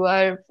you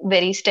are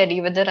very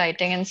steady with the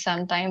writing and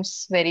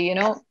sometimes very,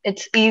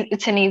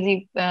 it's an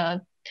easy,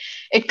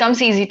 it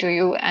comes easy to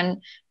you and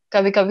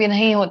कभी कभी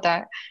नहीं होता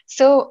है.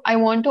 So I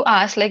want to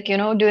ask, like,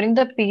 during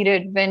the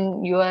period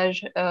when you are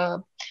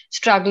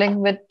struggling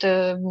with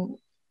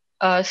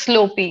a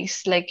slow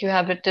piece, like you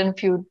have written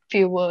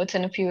few words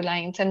and a few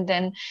lines, and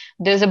then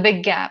there's a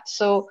big gap.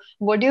 So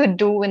what do you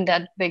do in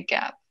that big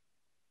gap?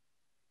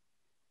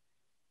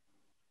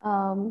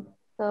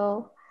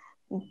 So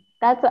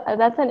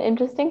that's an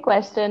interesting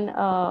question.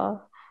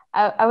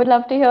 I would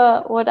love to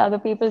hear what other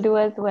people do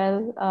as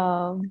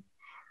well.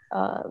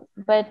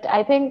 But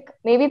I think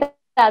maybe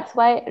that's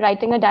why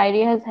writing a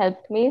diary has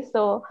helped me.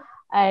 So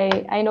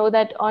I know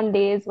that on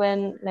days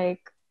when like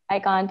I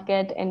can't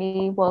get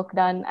any work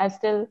done, I've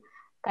still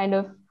kind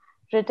of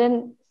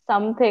written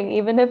something,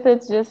 even if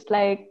it's just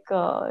like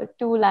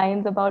 2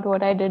 lines about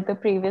what I did the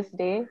previous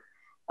day,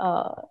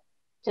 uh,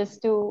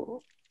 just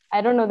to,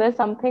 I don't know, there's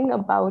something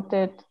about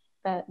it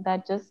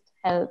that just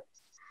helps.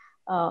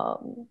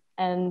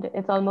 and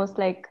it's almost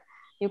like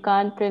you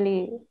can't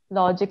really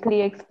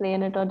logically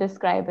explain it or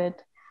describe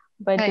it,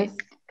 but Right.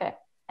 just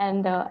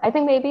and I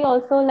think maybe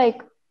also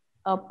like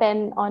a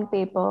pen on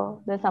paper.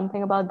 There's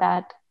something about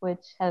that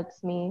which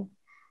helps me.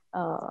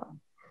 Uh,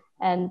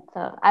 and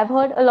I've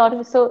heard a lot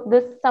of, so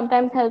this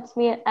sometimes helps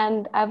me,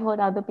 and I've heard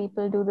other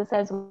people do this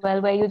as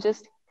well, where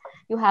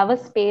you have a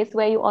space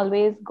where you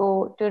always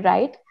go to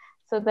write.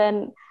 So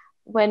then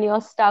when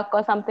you're stuck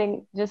or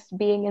something, just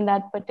being in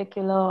that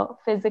particular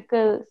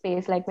physical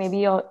space, like maybe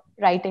your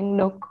writing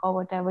nook or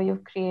whatever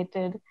you've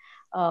created,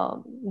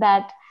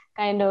 that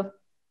kind of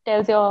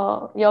tells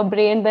your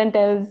brain, then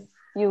tells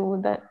you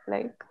that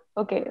like,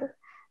 okay,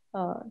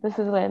 this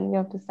is when you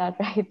have to start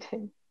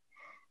writing.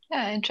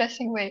 Yeah,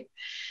 interesting way.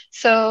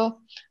 So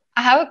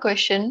I have a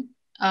question.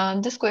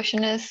 This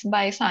question is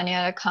by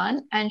Sania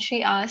Khan, and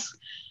she asks,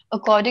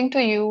 according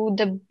to you,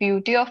 the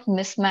beauty of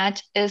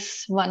mismatch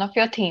is one of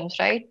your themes,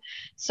 right?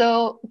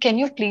 So can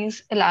you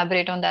please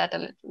elaborate on that a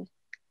little?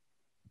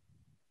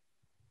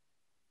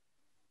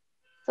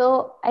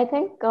 So I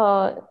think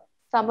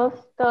some of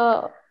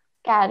the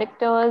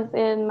characters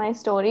in my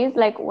stories,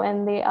 like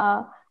when they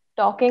are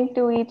talking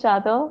to each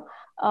other,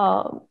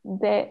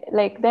 they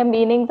like their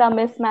meanings are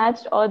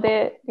mismatched, or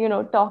they're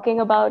talking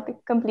about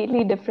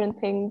completely different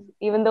things,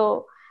 even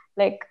though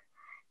like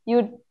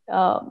you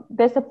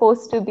they're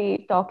supposed to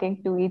be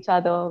talking to each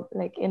other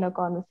like in a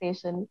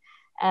conversation.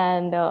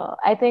 And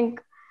I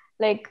think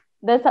like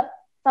there's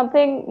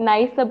something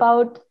nice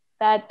about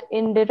that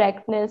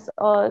indirectness,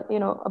 or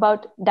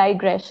about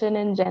digression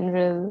in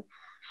general,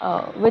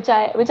 which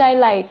I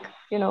like.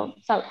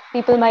 Some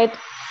people might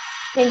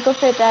think of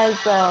it as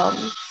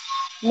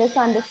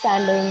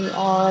misunderstanding,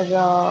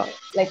 or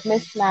like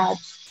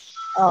mismatch,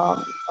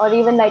 or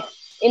even like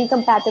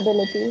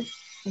incompatibility.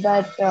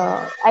 But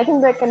I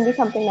think there can be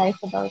something nice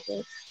about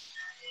it.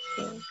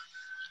 So,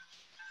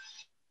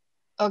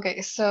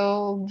 Okay,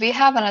 so we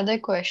have another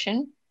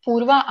question.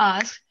 Purva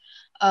asks,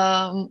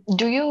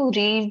 do you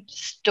read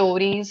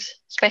stories,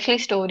 especially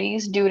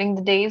stories, during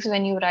the days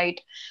when you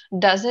write?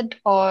 Does it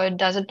or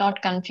does it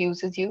not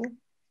confuses you?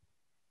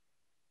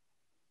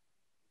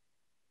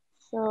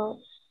 so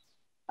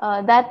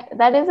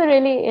that is a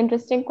really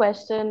interesting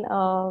question,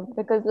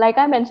 because, like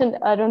I mentioned,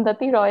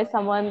 Arundhati Roy is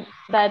someone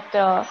that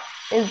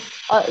is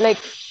like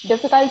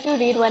difficult to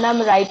read when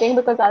I'm writing,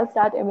 because I'll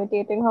start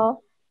imitating her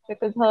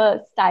because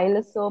her style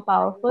is so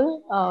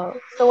powerful.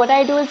 So what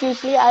I do is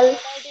usually I'll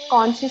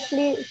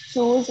consciously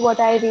choose what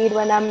I read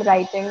when I'm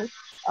writing.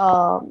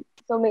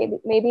 So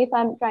maybe if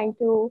I'm trying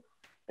to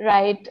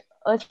write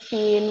a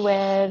scene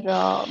where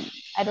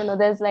I don't know,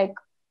 there's like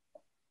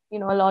a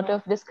lot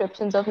of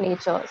descriptions of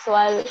nature, so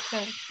I'll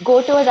Right.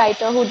 go to a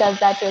writer who does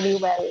that really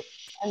well,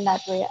 and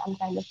that way I'm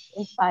kind of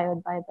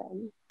inspired by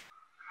them.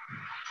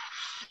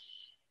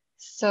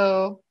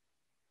 So,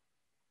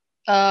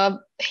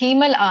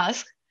 Himal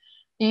asks,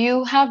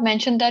 you have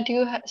mentioned that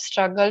you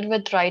struggled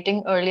with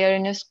writing earlier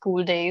in your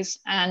school days,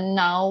 and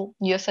now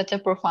you're such a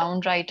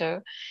profound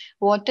writer.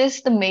 What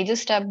is the major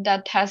step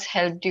that has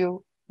helped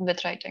you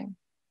with writing?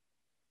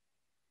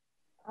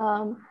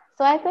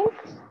 So I think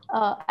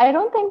I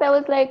don't think there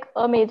was like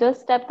a major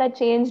step that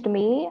changed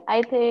me.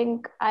 I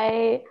think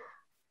I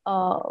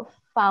uh,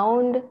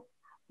 found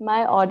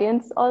my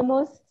audience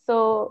almost.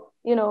 So,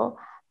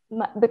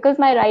 because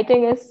my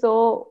writing is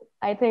so,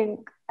 I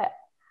think,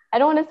 I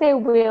don't want to say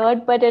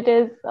weird, but it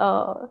is,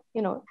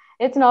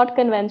 it's not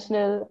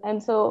conventional.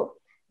 And so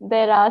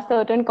there are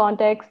certain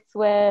contexts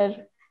where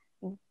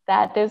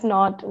that is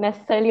not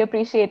necessarily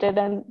appreciated,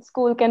 and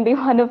school can be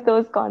one of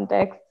those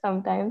contexts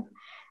sometimes.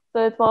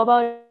 So it's more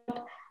about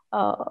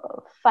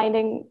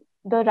finding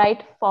the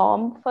right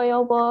form for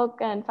your work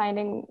and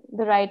finding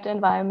the right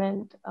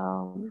environment.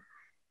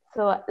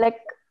 So, like,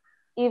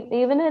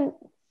 even in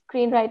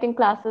screenwriting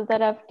classes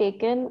that I've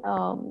taken,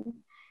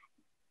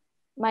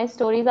 my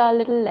stories are a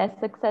little less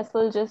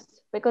successful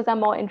just because I'm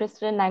more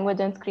interested in language,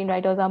 and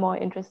screenwriters are more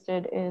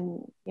interested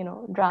in,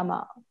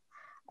 drama.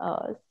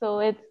 So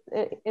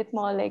it's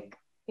more like,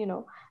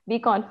 be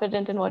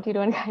confident in what you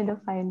do and kind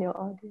of find your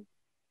audience.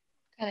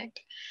 Correct.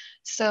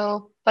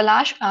 So,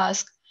 Palash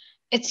asks,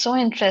 it's so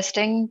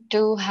interesting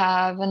to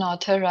have an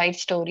author write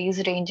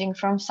stories ranging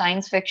from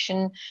science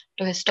fiction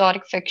to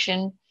historic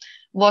fiction.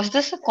 Was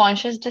this a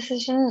conscious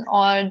decision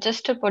or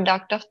just a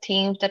product of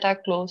themes that are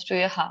close to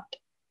your heart?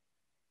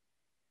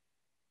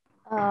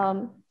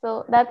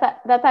 So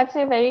that's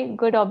actually a very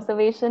good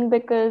observation,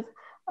 because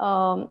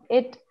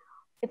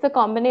it's a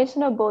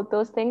combination of both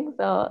those things.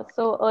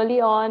 So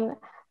early on,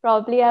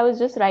 probably I was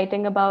just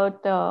writing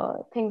about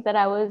things that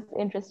I was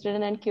interested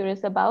in and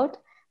curious about.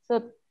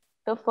 So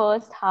the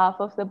first half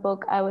of the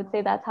book, I would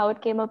say that's how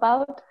it came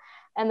about.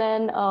 And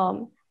then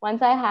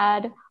once I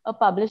had a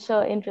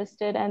publisher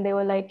interested, and they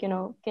were like,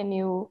 can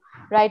you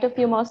write a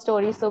few more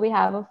stories so we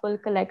have a full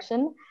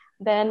collection?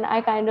 Then I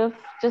kind of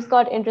just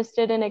got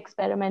interested in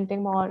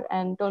experimenting more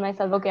and told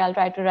myself, okay, I'll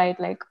try to write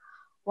like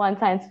one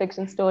science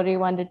fiction story,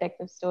 one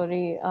detective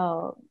story,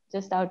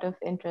 just out of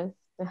interest.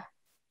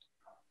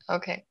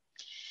 Okay.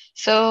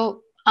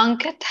 So,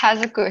 Ankit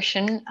has a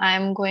question. I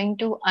am going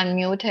to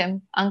unmute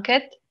him.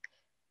 Ankit,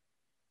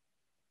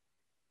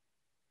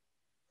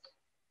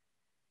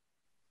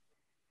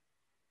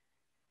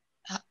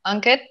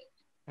 Ankit,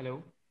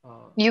 Hello.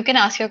 you can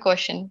ask your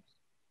question.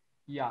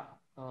 Yeah.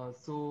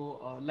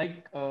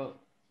 Like,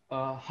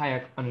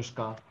 hi,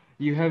 Anushka.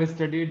 You have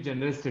studied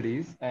gender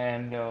studies,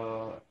 and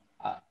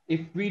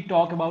if we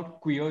talk about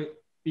queer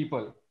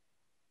people,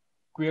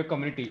 queer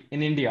community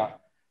in India,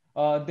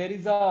 there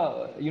is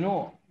a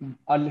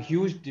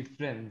huge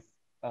difference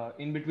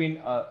in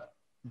between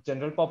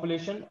general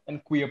population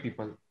and queer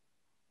people.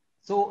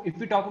 So if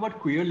we talk about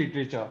queer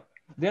literature,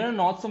 there are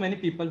not so many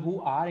people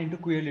who are into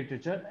queer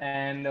literature,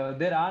 and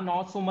there are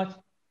not so much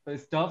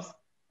stuffs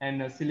and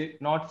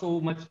not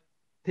so much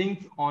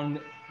things on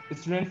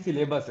student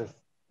syllabuses.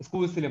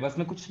 School syllabus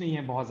में कुछ नहीं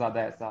है बहुत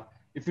ज़्यादा ऐसा.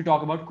 If we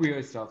talk about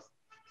queer stuffs,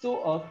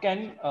 so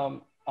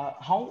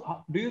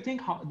how do you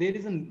think there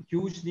is a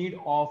huge need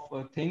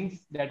of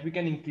things that we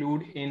can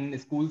include in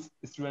schools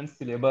students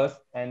syllabus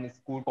and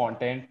school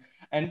content,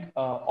 and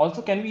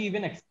also can we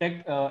even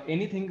expect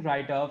anything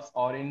write-ups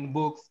or in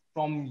books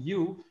from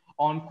you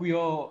on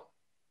queer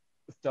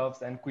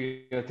stuffs and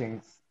queer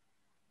things?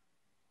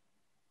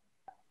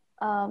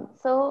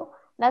 So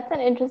that's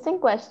an interesting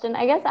question.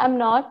 I guess I'm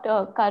not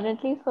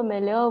currently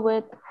familiar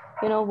with,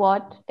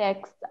 what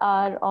texts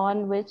are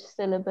on which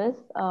syllabus,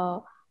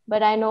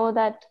 but I know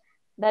that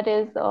that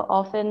is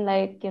often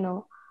like,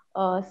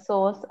 a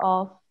source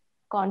of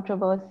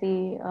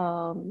controversy.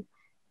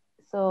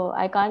 So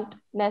I can't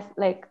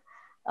like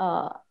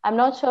I'm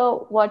not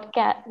sure what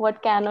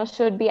can or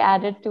should be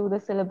added to the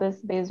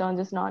syllabus based on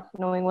just not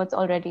knowing what's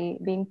already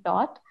being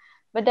taught.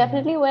 But Mhm.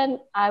 definitely when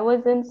I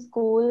was in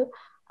school,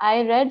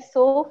 I read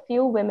so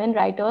few women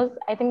writers.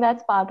 I think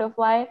that's part of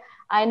why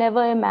I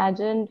never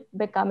imagined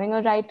becoming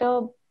a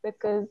writer,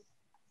 because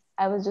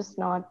I was just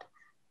not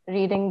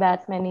reading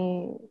that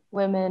many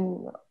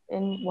women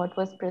in what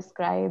was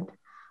prescribed.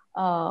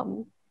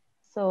 Um,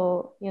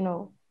 so,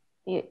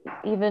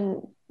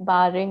 even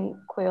barring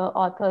queer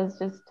authors,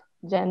 just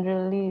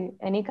generally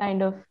any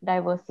kind of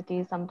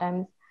diversity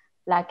sometimes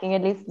lacking,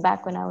 at least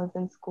back when I was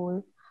in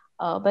school.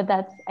 But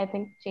that's, I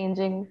think,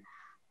 changing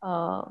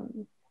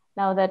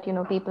now that,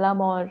 people are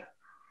more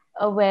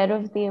aware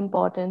of the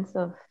importance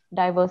of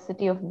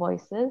diversity of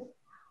voices.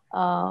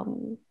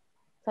 Um,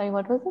 Sorry,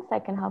 what was the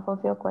second half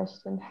of your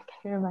question? Can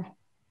you remind?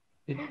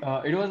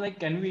 It was like,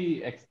 can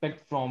we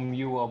expect from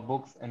you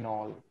books and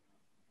all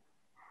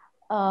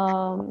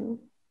Um,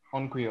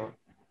 on queer?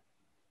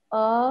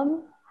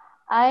 um,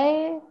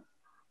 I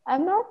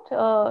I'm not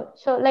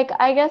sure. Like,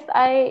 I guess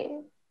I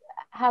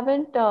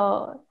haven't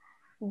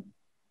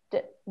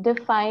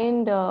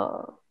defined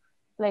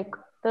like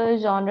the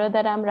genre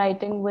that I'm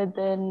writing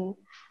within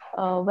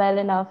well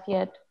enough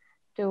yet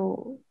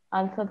to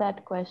answer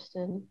that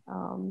question.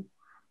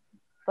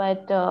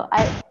 But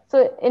I so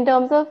in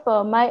terms of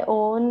my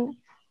own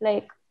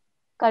like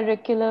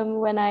curriculum,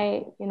 when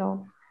I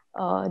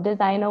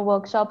design a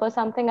workshop or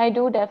something, I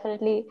do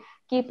definitely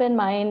keep in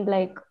mind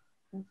like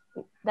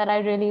that I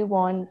really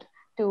want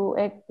to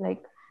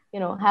like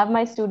have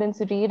my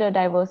students read a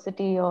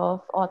diversity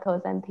of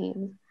authors and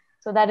themes.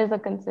 So that is a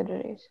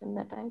consideration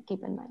that I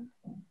keep in mind.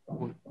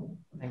 Cool.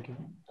 Thank you.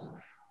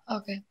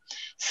 Okay.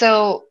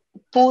 So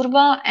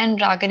Purva and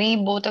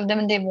Ragini, both of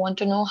them, they want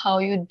to know how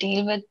you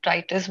deal with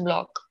writer's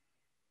block.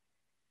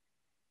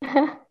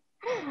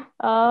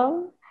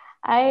 um,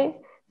 I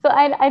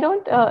I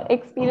don't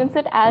experience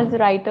it as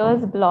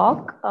writer's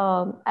block.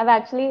 I've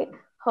actually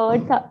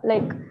heard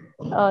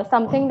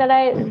something that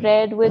I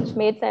read which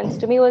made sense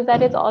to me was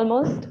that it's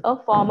almost a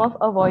form of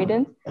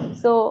avoidance.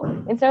 So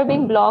instead of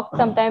being blocked,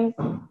 sometimes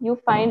you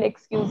find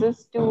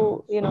excuses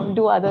to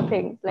do other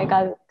things. Like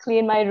I'll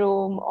clean my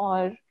room,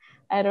 or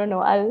I don't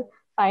know, I'll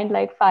find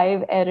like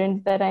five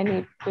errands that I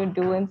need to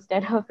do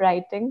instead of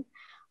writing.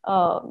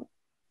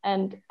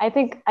 And I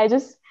think I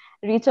just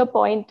reach a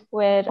point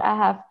where I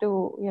have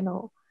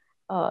to,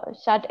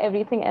 shut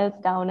everything else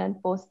down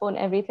and postpone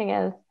everything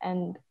else.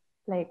 And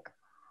like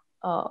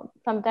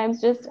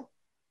sometimes just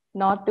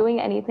not doing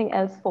anything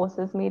else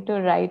forces me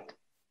to write.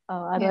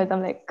 Yeah. Otherwise,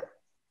 I'm like,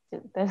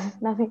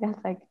 there's nothing else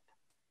I can.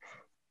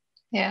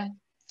 Yeah.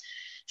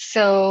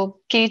 So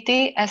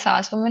Kirti,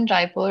 as Woman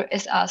Raipur,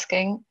 is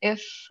asking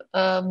if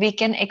we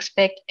can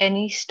expect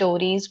any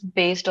stories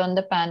based on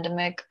the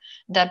pandemic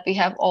that we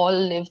have all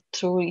lived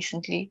through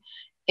recently.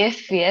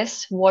 If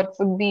yes, what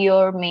would be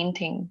your main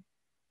theme?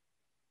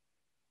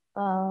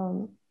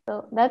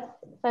 So that's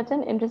such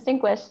an interesting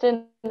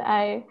question.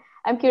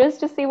 I'm curious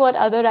to see what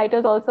other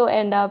writers also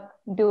end up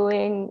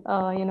doing,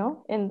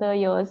 in the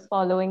years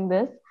following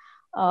this.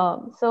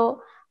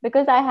 So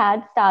because I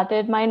had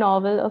started my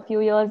novel a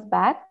few years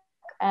back,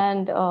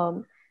 and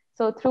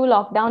so through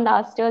lockdown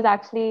last year is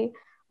actually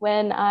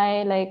when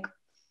I like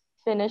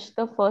finished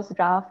the first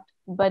draft,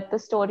 but the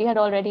story had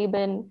already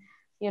been,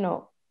 you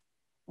know,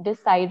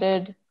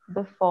 decided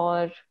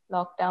before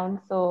lockdown.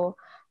 So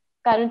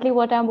currently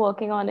what I'm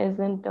working on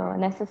isn't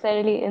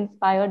necessarily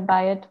inspired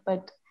by it,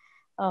 but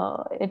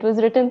it was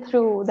written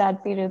through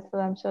that period, so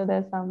I'm sure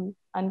there's some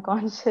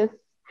unconscious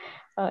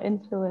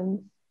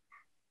influence.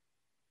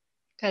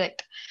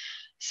 Correct.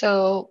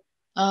 So,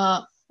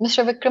 Mr.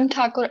 Vikram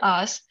Thakur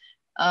asks,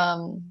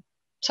 um,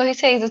 so he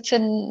says it's a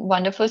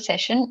wonderful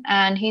session,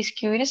 and he's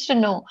curious to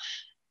know,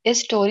 is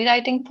story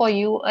writing for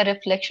you a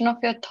reflection of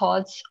your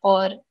thoughts,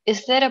 or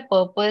is there a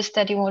purpose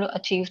that you want to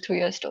achieve through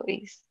your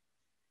stories?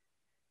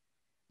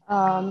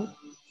 Um,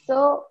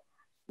 so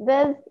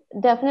there's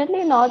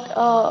definitely not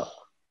a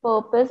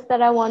purpose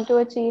that I want to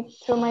achieve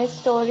through my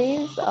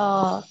stories.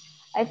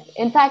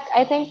 In fact,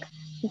 I think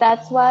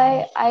that's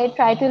why I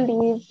try to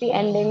leave the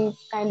endings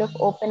kind of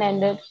open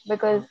ended,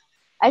 because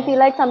I feel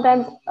like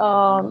sometimes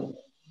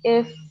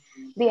if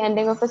the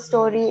ending of a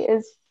story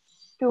is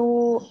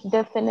too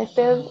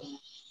definitive,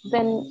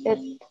 then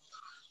it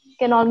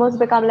can almost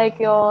become like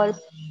you're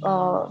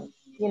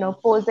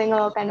posing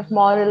a kind of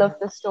moral of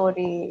the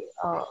story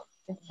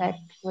effect,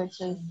 which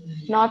is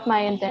not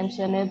my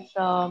intention. It's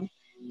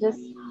just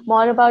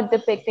more about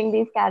depicting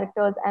these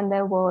characters and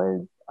their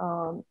worlds,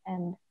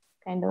 and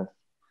kind of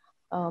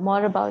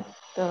more about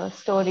the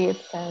story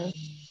itself.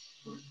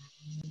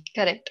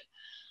 Correct.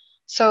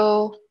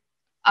 So,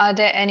 are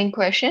there any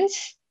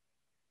questions?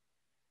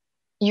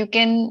 You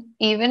can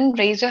even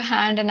raise your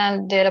hand, and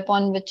I'll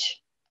thereupon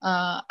which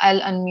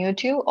I'll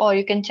unmute you, or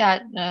you can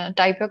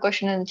type your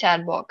question in the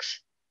chat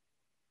box.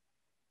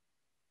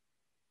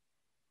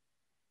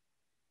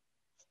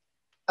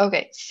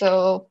 Okay,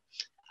 so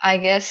I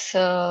guess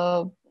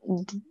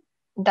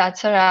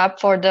that's a wrap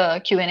for the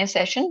Q&A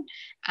session,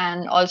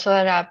 and also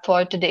a wrap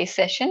for today's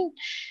session.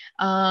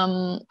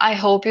 I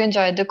hope you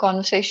enjoyed the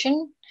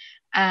conversation,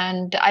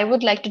 and I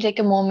would like to take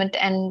a moment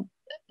and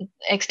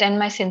extend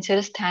my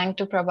sincerest thanks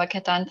to Prabha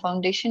Khaitan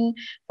Foundation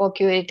for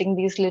curating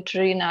these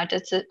literary and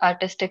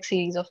artistic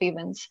series of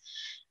events.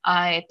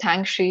 I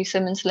thank Sri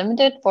Simmons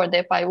Limited for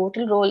their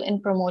pivotal role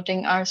in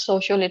promoting our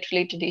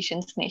socio-literary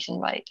traditions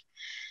nationwide.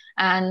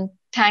 And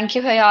thank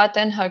you, Hayat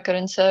and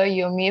Harkaran sir.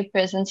 Your mere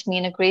presence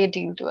mean a great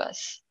deal to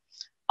us.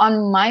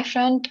 On my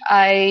front,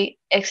 I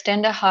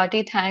extend a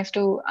hearty thanks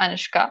to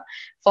Anushka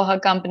for her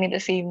company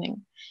this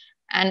evening.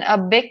 And a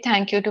big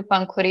thank you to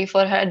Pankhuri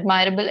for her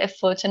admirable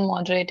efforts in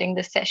moderating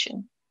this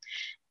session.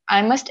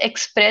 I must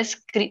express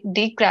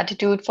deep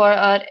gratitude for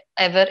our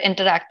ever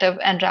interactive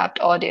and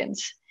rapt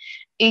audience.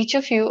 Each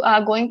of you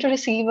are going to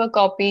receive a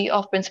copy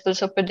of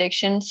Principles of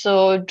Prediction,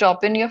 so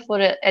drop in your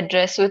full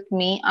address with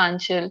me,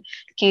 Anshul,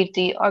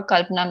 Kirti, or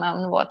Kalpana ma'am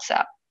on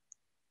WhatsApp.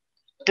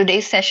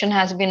 Today's session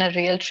has been a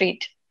real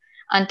treat.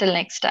 Until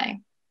next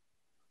time.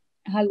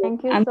 Hello.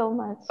 Thank you I'm so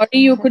much. sorry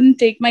you couldn't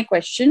take my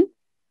question.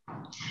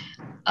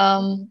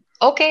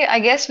 Okay, I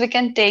guess we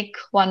can take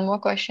one more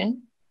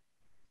question.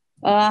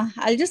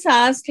 I'll just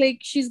ask,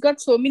 like, you've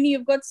got so many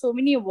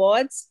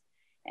awards.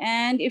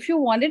 And if you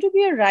wanted to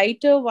be a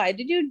writer, why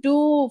did you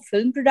do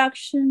film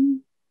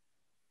production?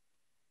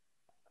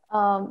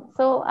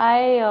 So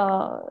I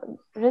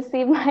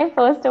received my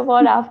first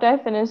award after I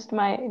finished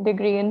my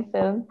degree in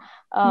film.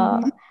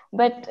 Mm-hmm.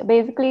 But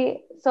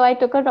basically, so I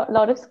took a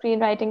lot of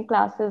screenwriting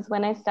classes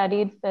when I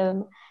studied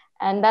film,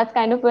 and that's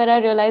kind of where I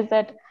realized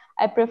that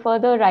I prefer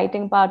the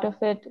writing part of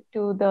it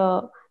to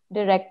the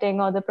directing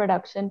or the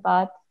production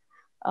part.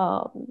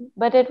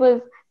 But it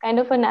was kind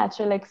of a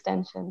natural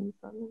extension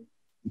for me.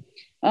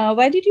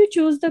 Why did you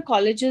choose the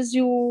colleges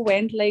you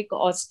went, like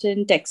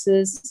Austin,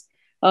 Texas?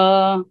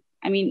 I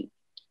mean,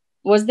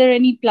 was there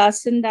any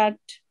plus in that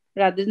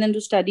rather than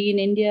to study in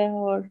India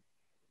or?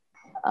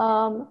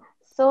 Um,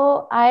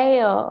 so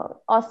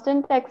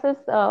Austin, Texas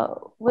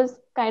was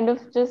kind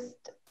of just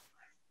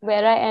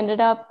where I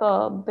ended up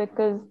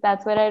because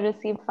that's where I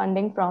received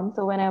funding from.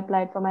 So when I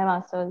applied for my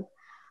master's,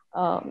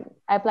 I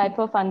applied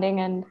for funding,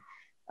 and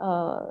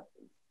uh,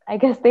 I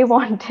guess they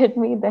wanted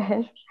me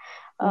there.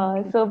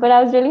 But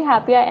I was really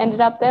happy I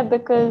ended up there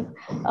because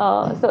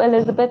so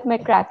Elizabeth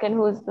McCracken,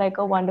 who's like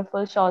a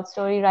wonderful short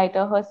story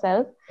writer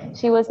herself,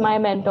 she was my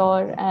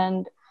mentor,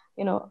 and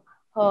you know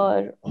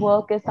her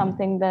work is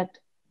something that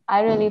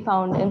I really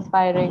found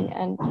inspiring,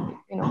 and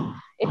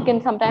it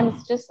can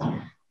sometimes just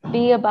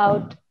be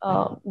about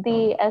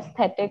the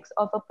aesthetics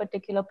of a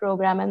particular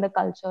program and the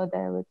culture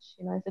there, which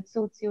if it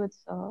suits you,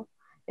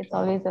 it's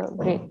always a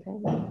great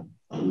thing.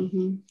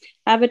 Mm-hmm.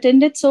 I've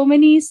attended so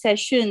many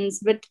sessions,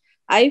 but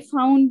I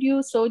found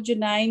you so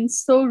genuine,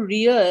 so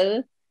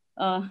real.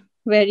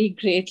 Very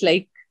great,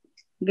 like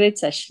great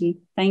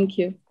session. Thank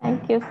you.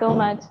 Thank you so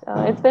much.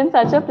 It's been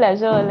such a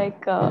pleasure.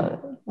 Like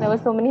there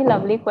were so many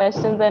lovely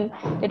questions, and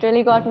it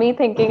really got me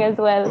thinking as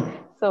well.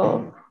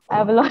 So I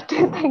have a lot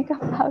to think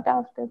about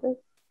after this.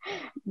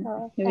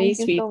 Very Thank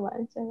you sweet. so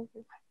much.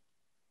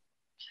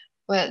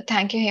 Well,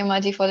 thank you,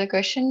 Hemaji, for the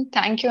question.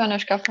 Thank you,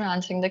 Anushka, for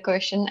answering the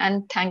question.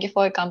 And thank you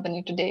for your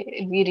company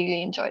today. We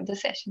really enjoyed the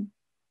session.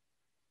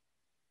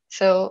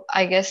 So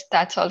I guess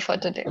that's all for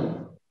today.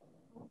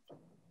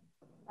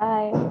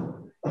 Bye.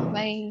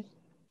 Bye.